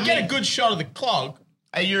 Yuri. I get a good shot of the clog.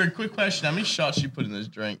 Hey, Yuri, a quick question. How many shots you put in this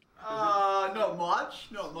drink? Not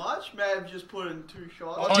much. May have just put in 2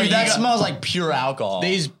 shots. Oh, Dude, you that got- smells like pure alcohol.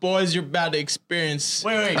 These boys you're about to experience.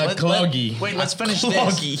 Wait, A cloggy. let's finish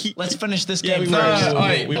cloggy. this. Let's finish this Yeah, game we were. first.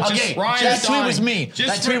 Alright, we- just- Okay, Ryan's that tweet dying. was me.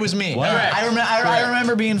 Just That tweet was me. What? I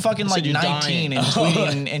remember being fucking like you're 19 and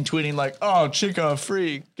tweeting like, "Oh, Chica,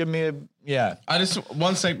 freak, give me a yeah." I just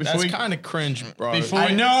one sec before That's we kind of cringe, bro. before I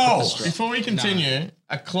we, know. Before we continue,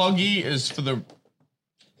 a cloggy is for the.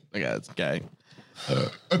 Okay, that's gay.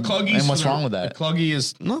 A cloggy. And what's wrong with that? A cloggy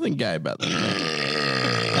is nothing gay about that.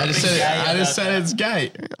 I just said it, I just said it's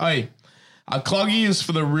gay. Hey, a cloggy is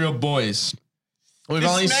for the real boys. We've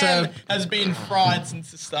only This man served has been fried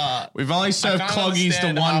since the start. we've only served can't cloggies to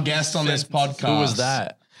understand one half guest the on this sentence. podcast. Who was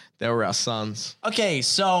that? They were our sons. Okay,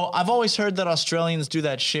 so I've always heard that Australians do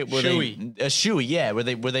that shit where Shoey. they a shoey, yeah, where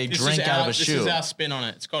they This drink is out our, of a this shoe. is our spin on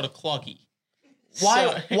it. It's called a cloggy. Why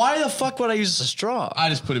So- why the fuck would I use a straw? I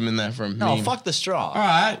just put him in there for a No, meme. fuck the straw. All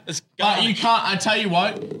right, It's but gone. you can't. I tell you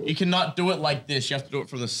what, you cannot do it like this. You have to do it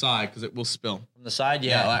from the side because it will spill. From the side,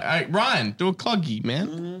 Yeah, yeah. like, all right, Ryan, do a cloggy,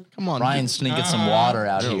 man. Come on, Ryan's sneaking some water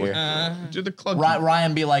out here. do the cloggy.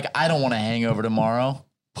 Ryan be like, I don't want a hangover tomorrow,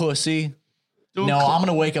 pussy. Do a No, cl- I'm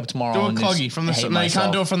gonna wake up tomorrow. do a and cloggy just from the hate side. No, you can't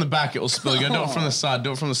myself. do it from the back. It will spill. You gotta do it from the side.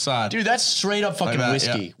 Do it from the side. Dude, that's straight up fucking that,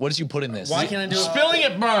 whiskey. yeah. What did you put in this? Why can't I do it? Spilling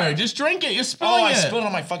it, bro. Just drink it. You're spilling Oh, I it. spilled it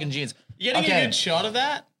on my fucking jeans. You getting a good shot of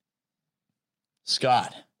that?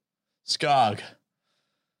 Scott. Skog.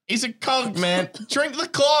 He's a clog, man. Drink the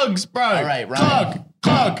clogs, bro. All right, Ryan.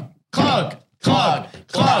 Clog.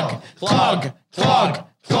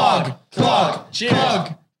 Cheers.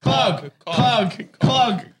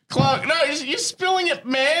 Clog. No, you're spilling it,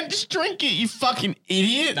 man. Just drink it, you fucking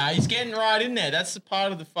idiot. Nah, he's getting right in there. That's the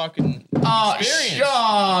part of the fucking Oh, experience.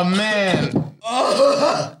 oh man.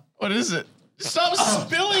 What is it? Stop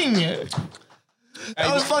spilling it.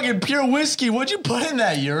 That was fucking pure whiskey. What'd you put in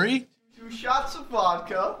that, Yuri? 2 shots of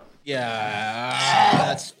vodka. Yeah,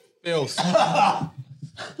 that's filth.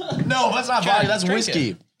 No, No, that's not vodka. That's drink whiskey.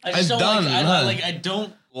 it. I just It's don't done, like, done. I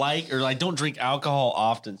don't like or I don't drink alcohol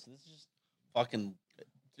often. So this is just fucking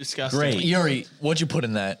Disgusting. great. Yuri, what'd you put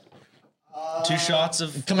in that? 2 shots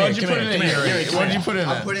of. Come here, What'd you put in it, Yuri? What'd you put in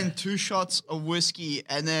I it? put in 2 shots of whiskey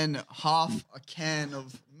and then half a can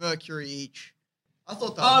of Mercury each. I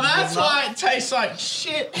thought that Oh, was that's good enough. why it tastes like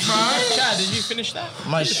shit, bro. Chad, did you finish that?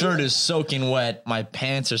 My shirt is soaking wet. My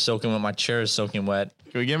pants are soaking wet. My chair is soaking wet.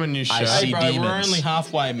 Can we give him a new shirt? see Hey, bro, demons. we're only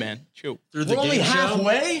halfway, man. Chill. Through the game show?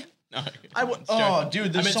 halfway. No. Oh, dude, I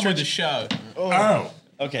there's meant so through much. the show. Oh.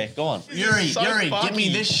 Okay, go on. Yuri, so Yuri, give funky. me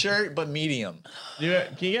this shirt, but medium. Can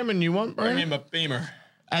you get him a new one, bro? Bring him a beamer.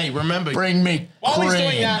 Hey, remember. Bring me While he's cream.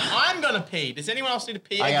 doing that, I'm gonna pee. Does anyone else need to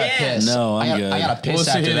pee I gotta again? piss. No, I'm good. I gotta piss We'll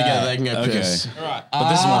sit after here that. together. They can go Okay. piss. All right. But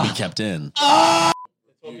this won't be kept in. They're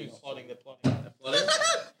plotting.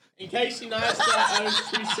 In case he knows that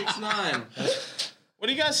 0269. What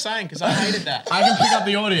are you guys saying? Because I hated that. I can pick up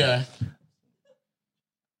the audio.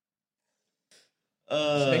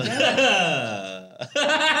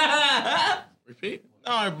 Repeat.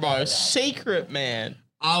 No, bro. Secret, man.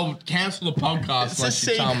 I'll cancel the podcast It's unless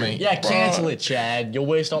a you tell secret. me. Yeah, cancel it, Chad. You'll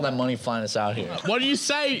waste all that money flying us out here. What do you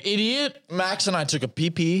say, idiot? Max and I took a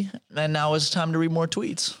pee, and now it's time to read more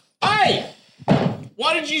tweets. Hey!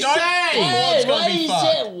 What did you say? It's gonna be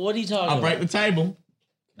fucked. What are you talking I'll break the table.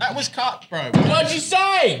 That was cut, bro. What'd you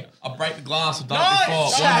say? I'll break the glass. I've done it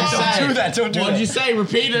before. Chad, What'd you don't say? do that, don't do What'd that. you say?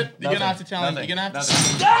 Repeat it. You're gonna have to tell him. You're gonna have to.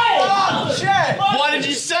 What did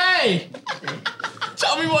you say?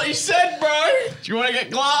 Tell me what you said, bro. Do you want to get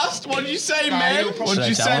glassed? What did you say, man? you'll probably- What did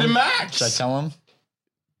you Should I say tell to him? Max? Should I tell him?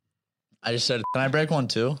 I just said, can I break one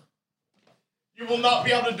too? You will not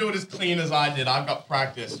be able to do it as clean as I did. I've got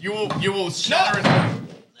practice. You will shatter it.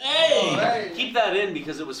 Hey! Keep that in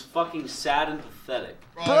because it was fucking sad and pathetic.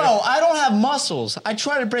 Bro, I don't have muscles. I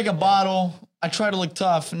try to break a bottle. I try to look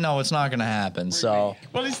tough. No, it's not gonna happen. So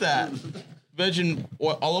What is that? Virgin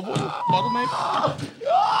olive oil bottle, maybe?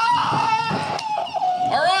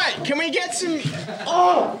 All right, can we get some?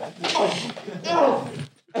 I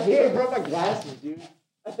think I broke my glasses, dude.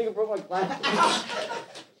 I think I broke my glasses.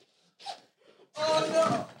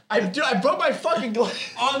 I broke my fucking glass.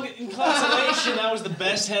 In consolation, that was the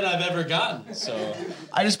best head I've ever gotten. So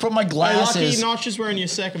I just broke my Lucky glasses. Notch is wearing your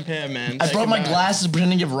second pair, man. I Take broke it my back. glasses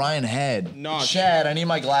pretending to give Ryan head. Notch. Chad, I need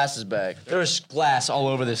my glasses back. There's glass all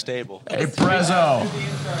over this table. Hey, Prezzo.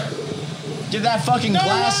 Get that fucking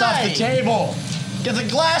glass off the way. table. Get the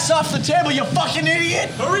glass off the table, you fucking idiot!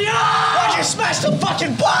 Hurry up! Why'd you smash the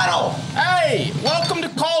fucking bottle? Hey, welcome to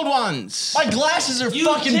Cold Ones. My glasses are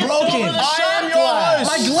fucking tipped broken. over the I am your glass.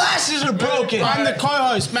 host. My glasses are broken. I'm the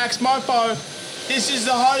co-host, Max Mofo. This is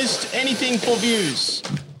the host, Anything for Views.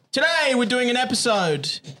 Today we're doing an episode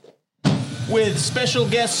with special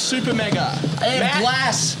guest Super Mega. I have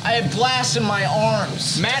glass. I have glass in my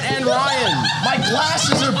arms. Matt and Ryan. My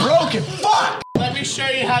glasses are broken. Fuck! Let me show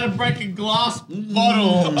you how to break a glass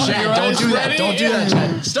bottle. Chad, don't do that. Don't do that,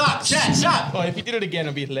 Chad. Stop, Chad, stop. Oh, if you did it again,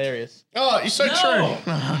 it'd be hilarious. Oh, you're so true.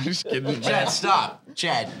 I'm just kidding. Chad, stop.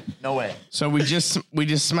 Chad, no way. So we just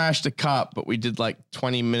smashed a cup, but we did like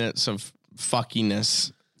 20 minutes of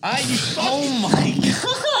fuckiness. oh my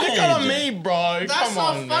god! Come on me, bro. Come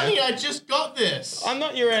on, man. I just got this. I'm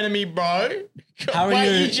not your enemy, bro. How are Wait,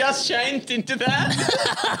 you- you just changed into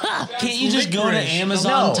that? Can't you just go to licorice.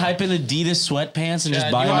 Amazon, No. type in Adidas sweatpants, and just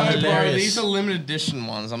Yeah, buy you them? are, on bro. there? These are limited edition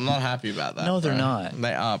ones. I'm not happy about that. No, they're bro. not.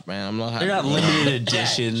 They are, man. I'm not happy. They're not limited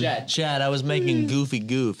edition. Chad, I was making goofy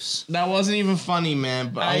goofs. That wasn't even funny, man.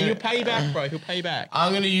 But Hey, I'm he'll gonna, pay you back, bro. He'll pay you back.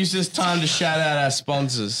 I'm gonna use this time to shout out our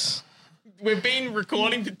sponsors. We've been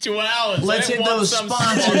recording for 2 hours. Let's I hit want those some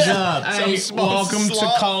sponsors up. Hey, Some welcome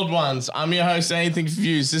slot. to Cold Ones. I'm your host, Anything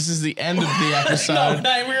Confused. This is the end of the No, episode.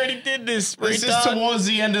 no, we already did this. This is retard. towards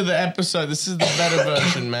the end of the episode. This is the better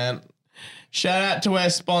version, man. Shout out to our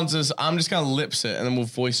sponsors. I'm just gonna lips it and then we'll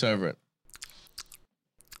voice over it.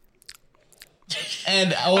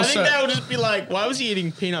 And I also, think that would just be like, why was he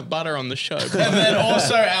eating peanut butter on the show? and then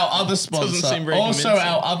also our other sponsor. seem very Also convincing.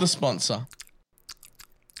 our other sponsor.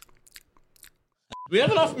 Do we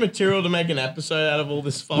have enough material to make an episode out of all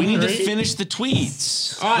this fuckery? We need to finish the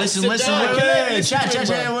tweets. All right, Listen, sit listen, down. wait, Can I wait, listen Chad, to Chad, it,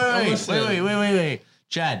 Chad, bro? I'm listening. wait.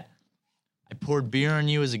 Chad, I poured beer on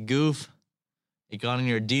you as a goof. It got in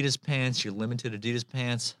your Adidas pants, your limited Adidas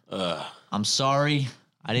pants. I'm sorry.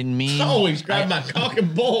 I didn't mean. Always grab my cock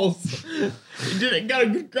and balls. You did it. Got a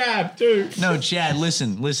good grab too. No, Chad,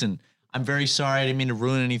 listen. I'm very sorry. I didn't mean to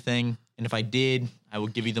ruin anything. And if I did, I will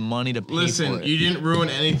give you the money to pay for Listen, it. you didn't ruin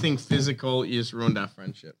anything physical. You just ruined our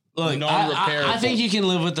friendship. Look, Non-repairable. I think you can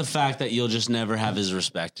live with the fact that you'll just never have his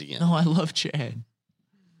respect again. No, I love Chad.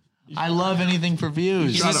 I love anything for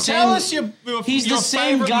views. Tell us your He's your the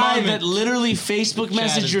same favorite guy moment. that literally Facebook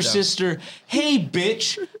messaged is your dumb. sister, "Hey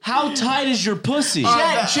bitch, how tight is your pussy?"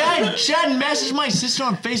 Chad messaged my sister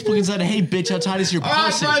on Facebook and said, "Hey bitch, how tight is your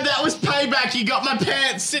pussy?" Bro, that was payback. You got my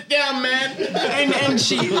pants. Sit down, man. And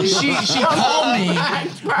she called me.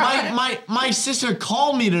 My sister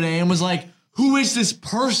called me today and was like, "Who is this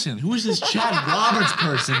person? Who is this Chad Roberts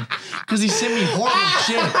person?" Because he sent me horrible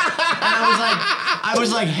shit. And I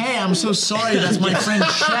was like, "Hey, I'm so sorry. That's my friend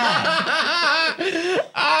Chad."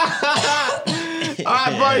 All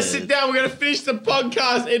right, bro, sit down. We're gonna finish the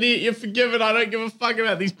podcast, idiot. You're forgiven. I don't give a fuck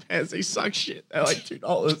about these pants. They suck shit. They're like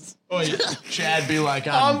 $2. Chad be like,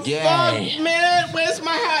 "I'm gay." Fuck, man. Where's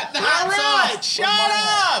my hat? The hat's All right, off. shut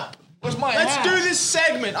up. Where's my Let's hat? do this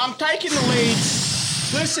segment. I'm taking the lead.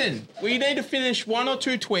 Listen, we need to finish 1 or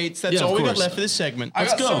 2 tweets. That's Yeah, of all we got course. left for this segment. I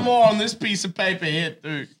got some more on this piece of paper here,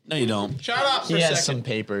 too. No, you don't. Shut up for He a has second. some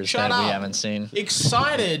papers Shut that up. we haven't seen.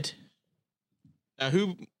 Excited. Now,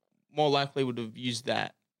 who more likely would have used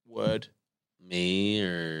that word? Me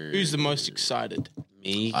or Who's the most excited?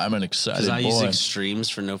 me? I'm an excited Because I used boy. extremes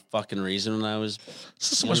for no fucking reason when I was.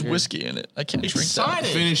 There's so much whiskey in it. I can't drink that. Excited.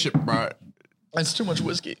 Finish it, bro. That's too much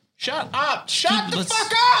whiskey. Shut up. Shut the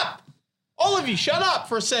fuck up. All of you, shut up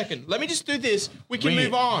for a second. Let me just do this. We can Read move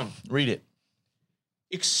it. on. Read it.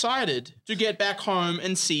 Excited to get back home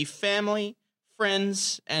and see family,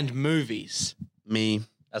 friends, and movies. Me.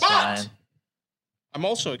 That's But- fine. I'm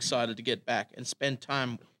also excited to get back and spend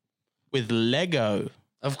time with Lego.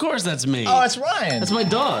 Of course, that's me. Oh, it's Ryan. That's my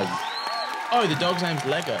dog. Oh, the dog's name's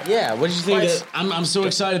Lego. Yeah. What did you think? Wait. I'm so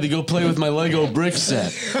excited to go play with my Lego brick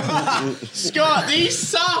set. Scott, these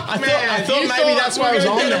suck, man. I thought You maybe that's why I was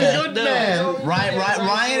we're on gonna get there. a good man.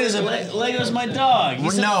 Ryan is a Lego's my dog.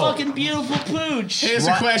 He's No. a fucking beautiful pooch. Here's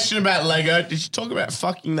a question about Lego. Did you talk about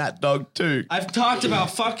fucking that dog, too? I've talked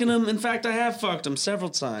about fucking him. In fact, I have fucked him several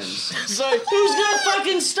times. So who's gonna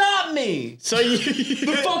fucking stop me? So you,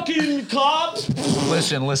 The fucking cops?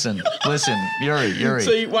 Listen, Yuri.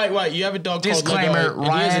 so you, wait. You have a dog Disclaimer: called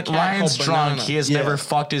Lego. and he has a cat Ryan's called drunk. Banana. He has never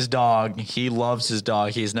fucked his dog. He loves his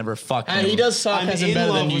dog. He's never fucked him. And he does I'm sarcasm in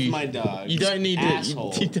better love than with you. my dog. You don't need to.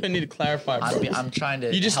 Asshole. You don't need to clarify, bro. I'm trying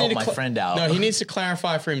to You just help need to my friend out. No, he needs to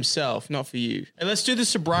clarify for himself, not for you. And let's do the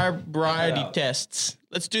sobriety tests.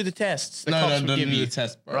 Let's do the tests. The cops would give you.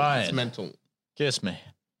 test, bro. Ryan. It's mental. Kiss me.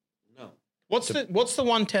 What's the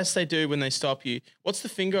one test they do when they stop you? What's the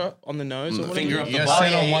finger on the nose or whatever? Finger up You the gotta butt.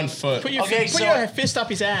 stand on one foot. Put your, Okay, put so- your fist up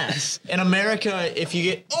his ass. In America, if you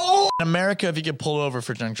get pulled over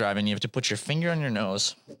for drunk driving, you have to put your finger on your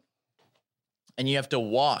nose, and you have to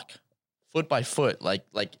walk foot by foot, like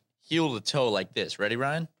heel to toe, like this. Ready,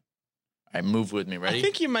 Ryan? All right, move with me. Ready? I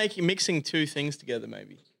think you're mixing two things together,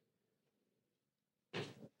 maybe.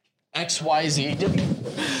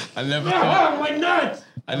 XYZ. I never thought. my nuts!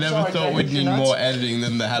 I never sorry, thought did I we'd hurt your need nuts? more editing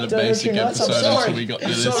than they had a Did I hurt basic your nuts? I'm episode sorry. until we got to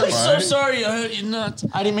I'm this, sorry. bro. So sorry, I hurt your nuts.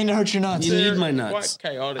 I didn't mean to hurt your nuts. You need my Quite nuts.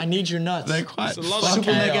 chaotic. I need your nuts. They're quite It's a lot of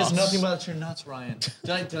Super Mega chaos. is nothing but your nuts, Ryan.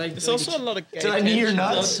 It's also a lot of gay Did I need your tension.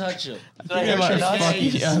 nuts? Don't touch him. Did I hit your nuts? Fuck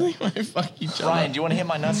each- I think we fuck each other. Ryan, do you want to hit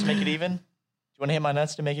my nuts to make it even? Do you want to hit my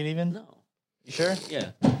nuts to make it even? No. You sure?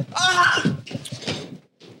 Yeah.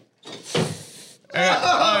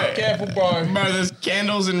 Careful, bro. Bro, there's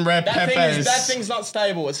candles and red That peppers. thing's not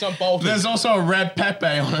stable. It's not bolted. There's also a red pepe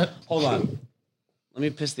on it. Hold on. Let me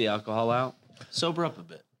piss the alcohol out. Sober up a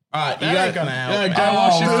bit. All right, That ain't gonna help. No, go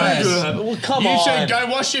wash your face. Well, come You on. should go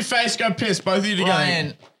wash your face. Go piss. Both of you together.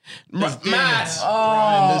 Ryan. Matt.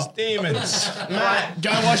 There's demons. Matt, go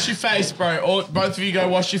wash your face, bro. Or both of you go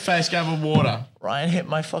wash your face. Go have a water. Ryan hit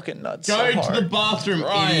my fucking nuts. Go so to hard. the bathroom,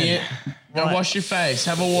 Ryan. idiot. Go wash your face.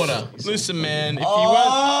 Have a water. Listen, man. If you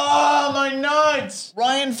Oh, my nuts!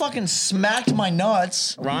 Ryan fucking smacked my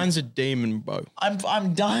nuts. want, Ryan's a demon, bro.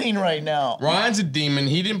 I'm dying right now. Ryan's a demon.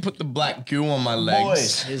 He didn't put the black goo on my legs.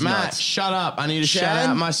 Boys, his Matt, nuts. shut up. I need to shout Chad?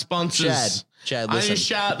 out my sponsors. Chad, I need listen. to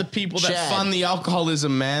shout out the people that Chad. fund the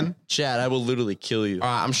alcoholism, man. Chad, I will literally kill you. All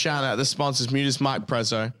right, I'm shouting out the sponsors. Mutus Mike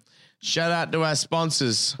Prezzo. Shout out to our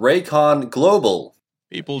sponsors. Raycon Global.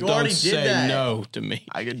 People You don't already did say that. no to me.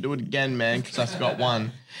 I could do it again, man, because I forgot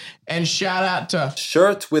one. And shout out to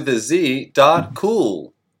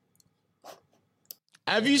Shirtwithaz.cool.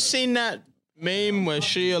 Have you seen that meme where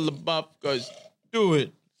Shia LaBeouf goes, "Do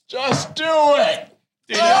it, Just Do It.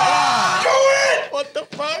 do it"? What the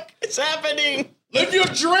fuck? It's happening. Live your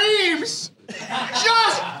dreams.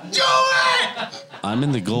 Just do it. I'm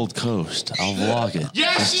in the Gold Coast. I'll vlog it.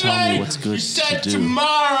 Just tell Yesterday, me what's you good said to do.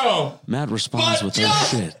 tomorrow. Matt responds But with, "Oh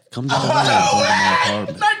just- shit, come down here and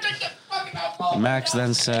go to my apartment." Max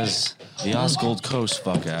then says, "The Gold Coast,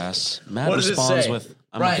 fuck ass." Matt What does it responds say? with,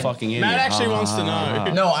 I'm Right. a fucking idiot. Matt actually wants to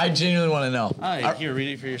know. No, I genuinely want to know. All right, here, read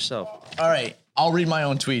it for yourself. All right, I'll read my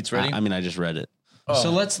own tweets. Ready? I mean, I just read it. Oh.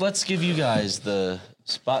 So let's give you guys the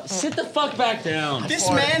spot. Sit the fuck back down. This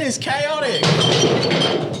man is chaotic.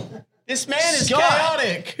 This man is Scott.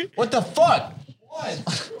 chaotic. What the fuck?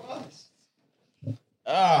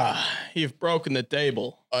 You've broken the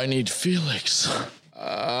table. I need Felix.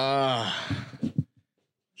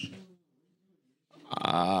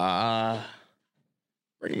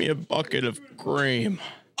 Bring me a bucket of cream.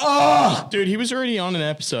 Dude, he was already on an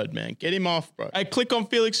episode, man. Get him off, bro. Hey, click on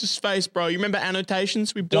Felix's face, bro. You remember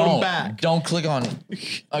annotations? We brought him back. Don't click on.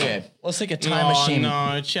 Okay, let's take a time machine.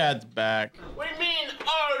 No, Chad's back. What do you mean,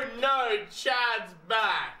 oh no, Chad's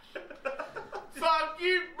back? Fuck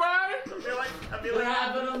you, bro. I feel They're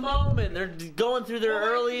having a moment. They're going through their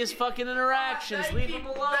earliest fucking interactions. Leave them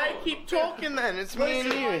alone. They keep talking then. It's me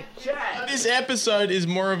and you. This episode is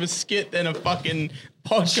more of a skit than a fucking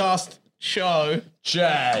podcast show.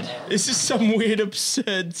 Chad. This is some weird,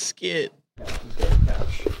 absurd skit.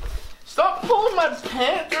 Stop pulling my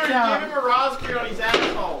pants down. Give him a raspberry on his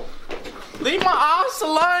asshole. Leave my ass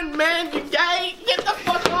alone, man. You gay. Get the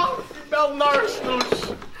fuck off. You malnourished douche.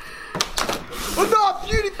 Oh no,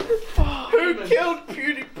 PewDiePie. Who killed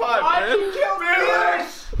PewDiePie, man? You killed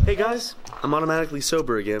Felix. Hey guys, I'm automatically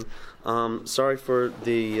sober again. Sorry for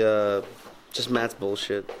the just Matt's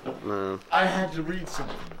bullshit. I had to read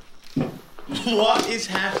something. What is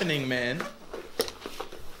happening, man?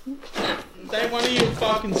 Say one of your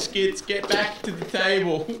fucking skits. Get back to the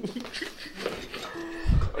table.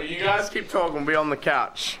 Well, you guys keep talking. We'll be on the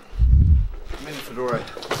couch. I'm in the fedora.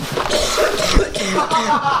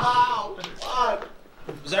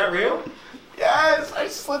 Was that real? Yes, I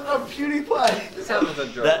slipped on PewDiePie. This happens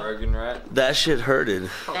on Joe Rogan, right? That shit hurted.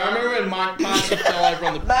 I remember when Mike Tyson fell over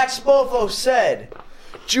on the. Max Bofo said,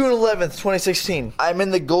 June 11th, 2016, I'm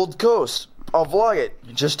in the Gold Coast. I'll vlog it.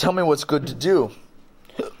 Just tell me what's good to do.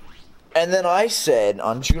 And then I said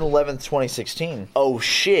on June 11th, 2016, oh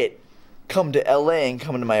shit, come to LA and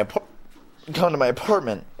come to my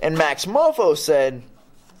apartment. And Max Mofo said,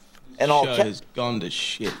 and all show has gone to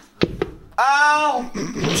shit. Ow!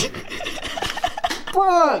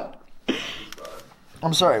 Fuck!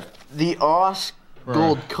 I'm sorry. The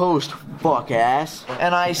Gold Coast, fuck ass.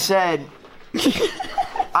 And I said,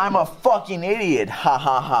 I'm a fucking idiot. Ha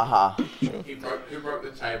ha ha ha. Who broke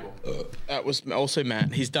the table? That was also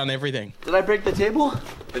Matt. He's done everything. Did I break the table?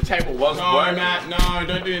 The table wasn't No, working. Matt, no,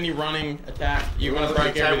 don't do any running attack. You're gonna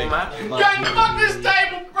break everything. Matt? Get fuck this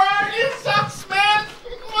table, bro! It sucks, man!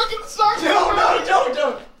 It fucking sucks!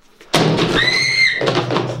 Don't!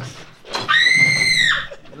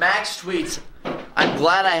 Max tweets, I'm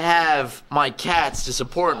glad I have my cats to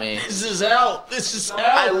support me. This is hell. This is hell.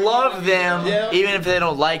 I love them, Yeah. even if they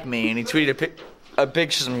don't like me. And he tweeted a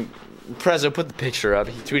picture. Some Prezzo put the picture up.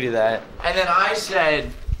 He tweeted that. And then I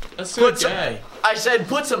said, That's so gay. I said,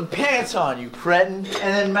 put some pants on, you cretin. And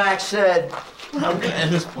then Max said, I'm gonna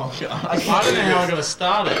end this podcast. I don't know how I'm gonna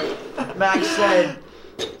start it. Max said,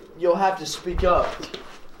 you'll have to speak up.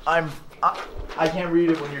 I can't read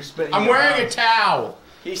it when you're spitting. I'm wearing a towel.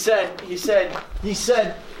 He said, bit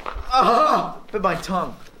my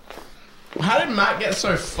tongue. How did Matt get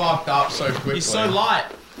so fucked up so quickly? He's so light.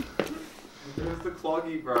 It was the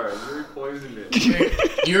cloggy, bro. Yuri poisoned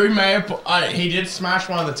it. Yuri may have. He did smash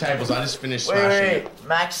one of the tables. I just finished smashing it. Wait.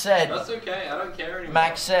 Max said. That's okay. I don't care anymore.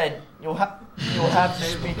 Max said, you'll have to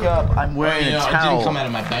speak up. I'm wearing a It towel. didn't come out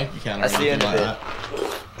of my bank account. That's or the end anything of like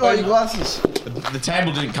it. that. Oh, your glasses. The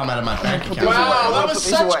table didn't come out of my bank account. Wow, that was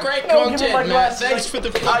These such away. great No, give me content, my Matt. glasses. Thanks for the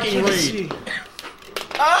I fucking can't read. see.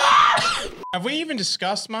 Have we even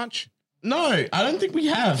discussed much? No, I don't think we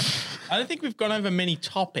have. I don't think we've gone over many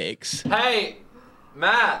topics. Hey,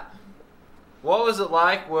 Matt. What was it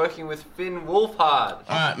like working with Finn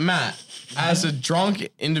Wolfhard? Matt, as a drunk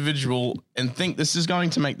individual, and think this is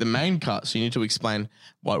going to make the main cut, so you need to explain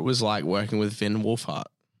what it was like working with Finn Wolfhard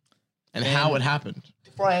and how it happened.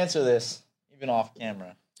 Before I answer this, even off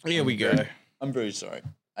camera. Here we go. I'm very sorry.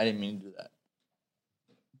 I didn't mean to do that.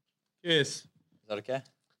 Yes. Is that okay?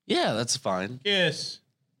 Yeah, that's fine. Yes.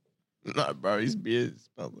 No, bro, his beard is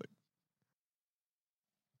public.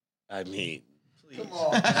 I mean, please.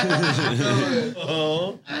 Oh.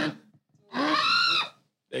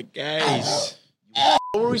 The gays.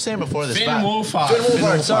 What were we saying before this? Finn Wolfhard. Finn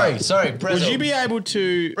Wolfhard. Wolfhard. Sorry. Would Prezzo. you be able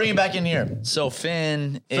to Bring it back in here. So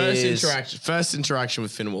Finn First interaction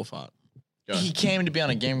with Finn Wolfhard. Go. He came to be on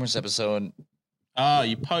a Gamers episode. Oh,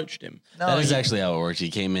 you poached him. No, that is actually how it worked. He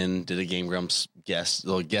came in, did a Game Grumps guest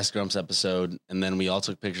Grumps episode, and then we all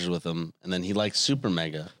took pictures with him. And then he liked Super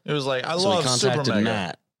Mega. It was like, I so love we contacted Super Mega.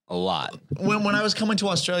 Matt A lot. When I was coming to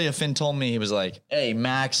Australia, Finn told me, he was like, hey,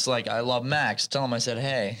 Max, like, I love Max. Tell him I said,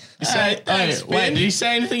 hey. Wait, did he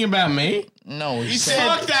say anything about me? No, He said,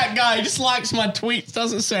 fuck that guy. He just likes my tweets.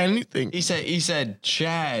 Doesn't say anything. He said,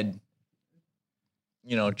 Chad,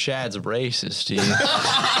 you know, Chad's racist, dude.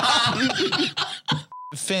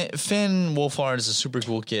 Finn Wolfhard is a super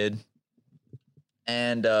cool kid.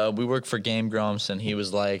 And we work for Game Grumps, and he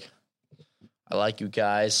was like, I like you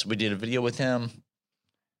guys. We did a video with him.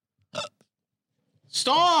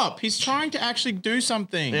 Stop! He's trying to actually do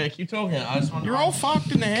something. Yeah, keep talking. I just want You're all fucked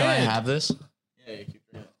in the head. Can I have this? Yeah, you keep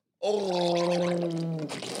talking. Oh.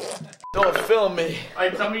 Don't film me.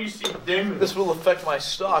 Hey, tell me you see Damon. This will affect my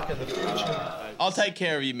stock in the future. I'll take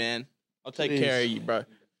care of you, man. I'll take care of you, bro.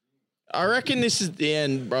 I reckon this is the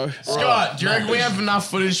end, bro. Scott, do you reckon we have enough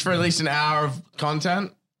footage for at least an hour of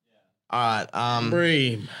content? Yeah. All right.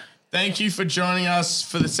 Bream. Thank you for joining us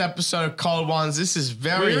for this episode of Cold Ones. This is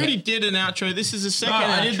very... We already did an outro. This is the second outro.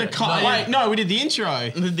 I did the... Wait, no, we did the intro.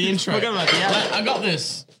 The intro. Forgot about the outro. I got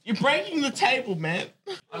this. You're breaking the table, man.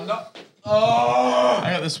 I'm not...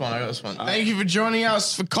 I got this one. Thank you for joining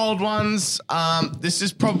us for Cold Ones. This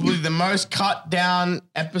is probably the most cut down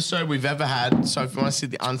episode we've ever had. So if you want to see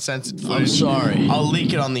the uncensored footage, I'm sorry. I'll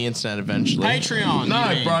leak it on the internet eventually. Patreon.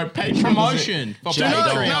 No, bro. Patreon. Promotion. For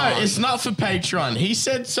Patreon. No, it's not for Patreon. He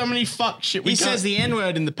said so many fuck shit. He says the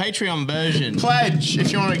N-word in the Patreon version. Pledge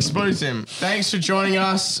if you want to expose him. Thanks for joining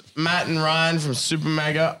us, Matt and Ryan from Super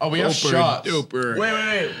Mega. Oh, we have shots.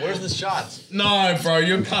 Wait. Where's the shots? No, bro.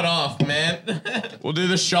 You're cut off, man. We'll do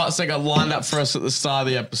the shots that got lined up for us at the start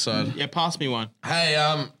of the episode. Yeah, pass me one. Hey,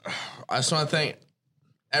 I just want to thank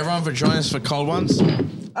everyone for joining us for Cold Ones.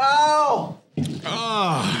 Ow!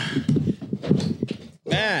 Oh.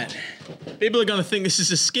 Matt, people are going to think this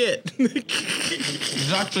is a skit.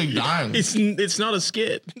 He's actually dying. It's not a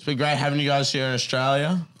skit. It's been great having you guys here in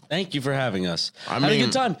Australia. Thank you for having us. I Had a mean-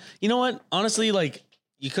 good time. You know what? Honestly, like,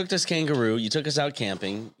 you cooked us kangaroo. You took us out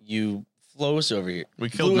camping. You flew us over here. We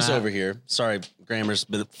killed flew us Matt. over here. Sorry, grammar's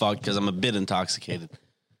a bit fucked because I'm a bit intoxicated.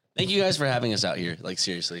 Thank you guys for having us out here. Like,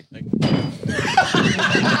 seriously.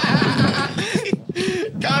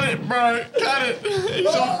 Got it, bro. Got it.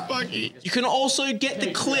 It's all fucky. You can also get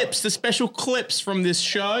the clips, the special clips from this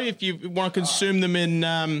show if you want to consume them in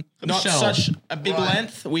not such a big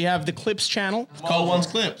length. We have the Clips channel. Cold Ones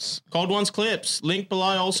Clips. Cold Ones Clips. Link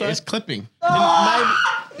below also. It's clipping. And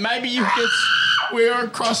maybe you could... We're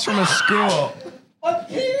across from a school.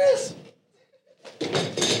 What is? You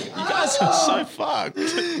guys are so fucked.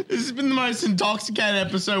 This has been the most intoxicated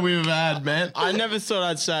episode we've ever had, man. I never thought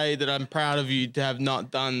I'd say that I'm proud of you to have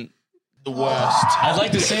not done the worst. I'd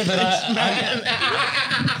like to say that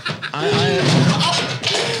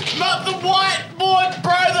Not the whiteboard,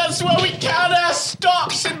 bro. That's where we count our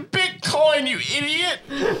stocks in Bitcoin, you idiot.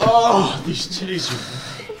 Oh, these titties are...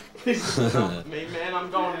 This is not me, man.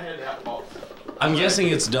 I'm going ahead out box. I'm guessing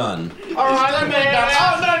it's done. All right, let me go.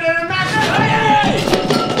 Oh, no, Matt.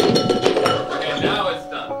 Okay, now it's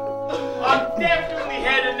done. I'm definitely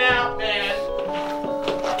heading out, man.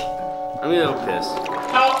 I'm gonna go piss.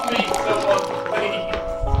 Help me, someone.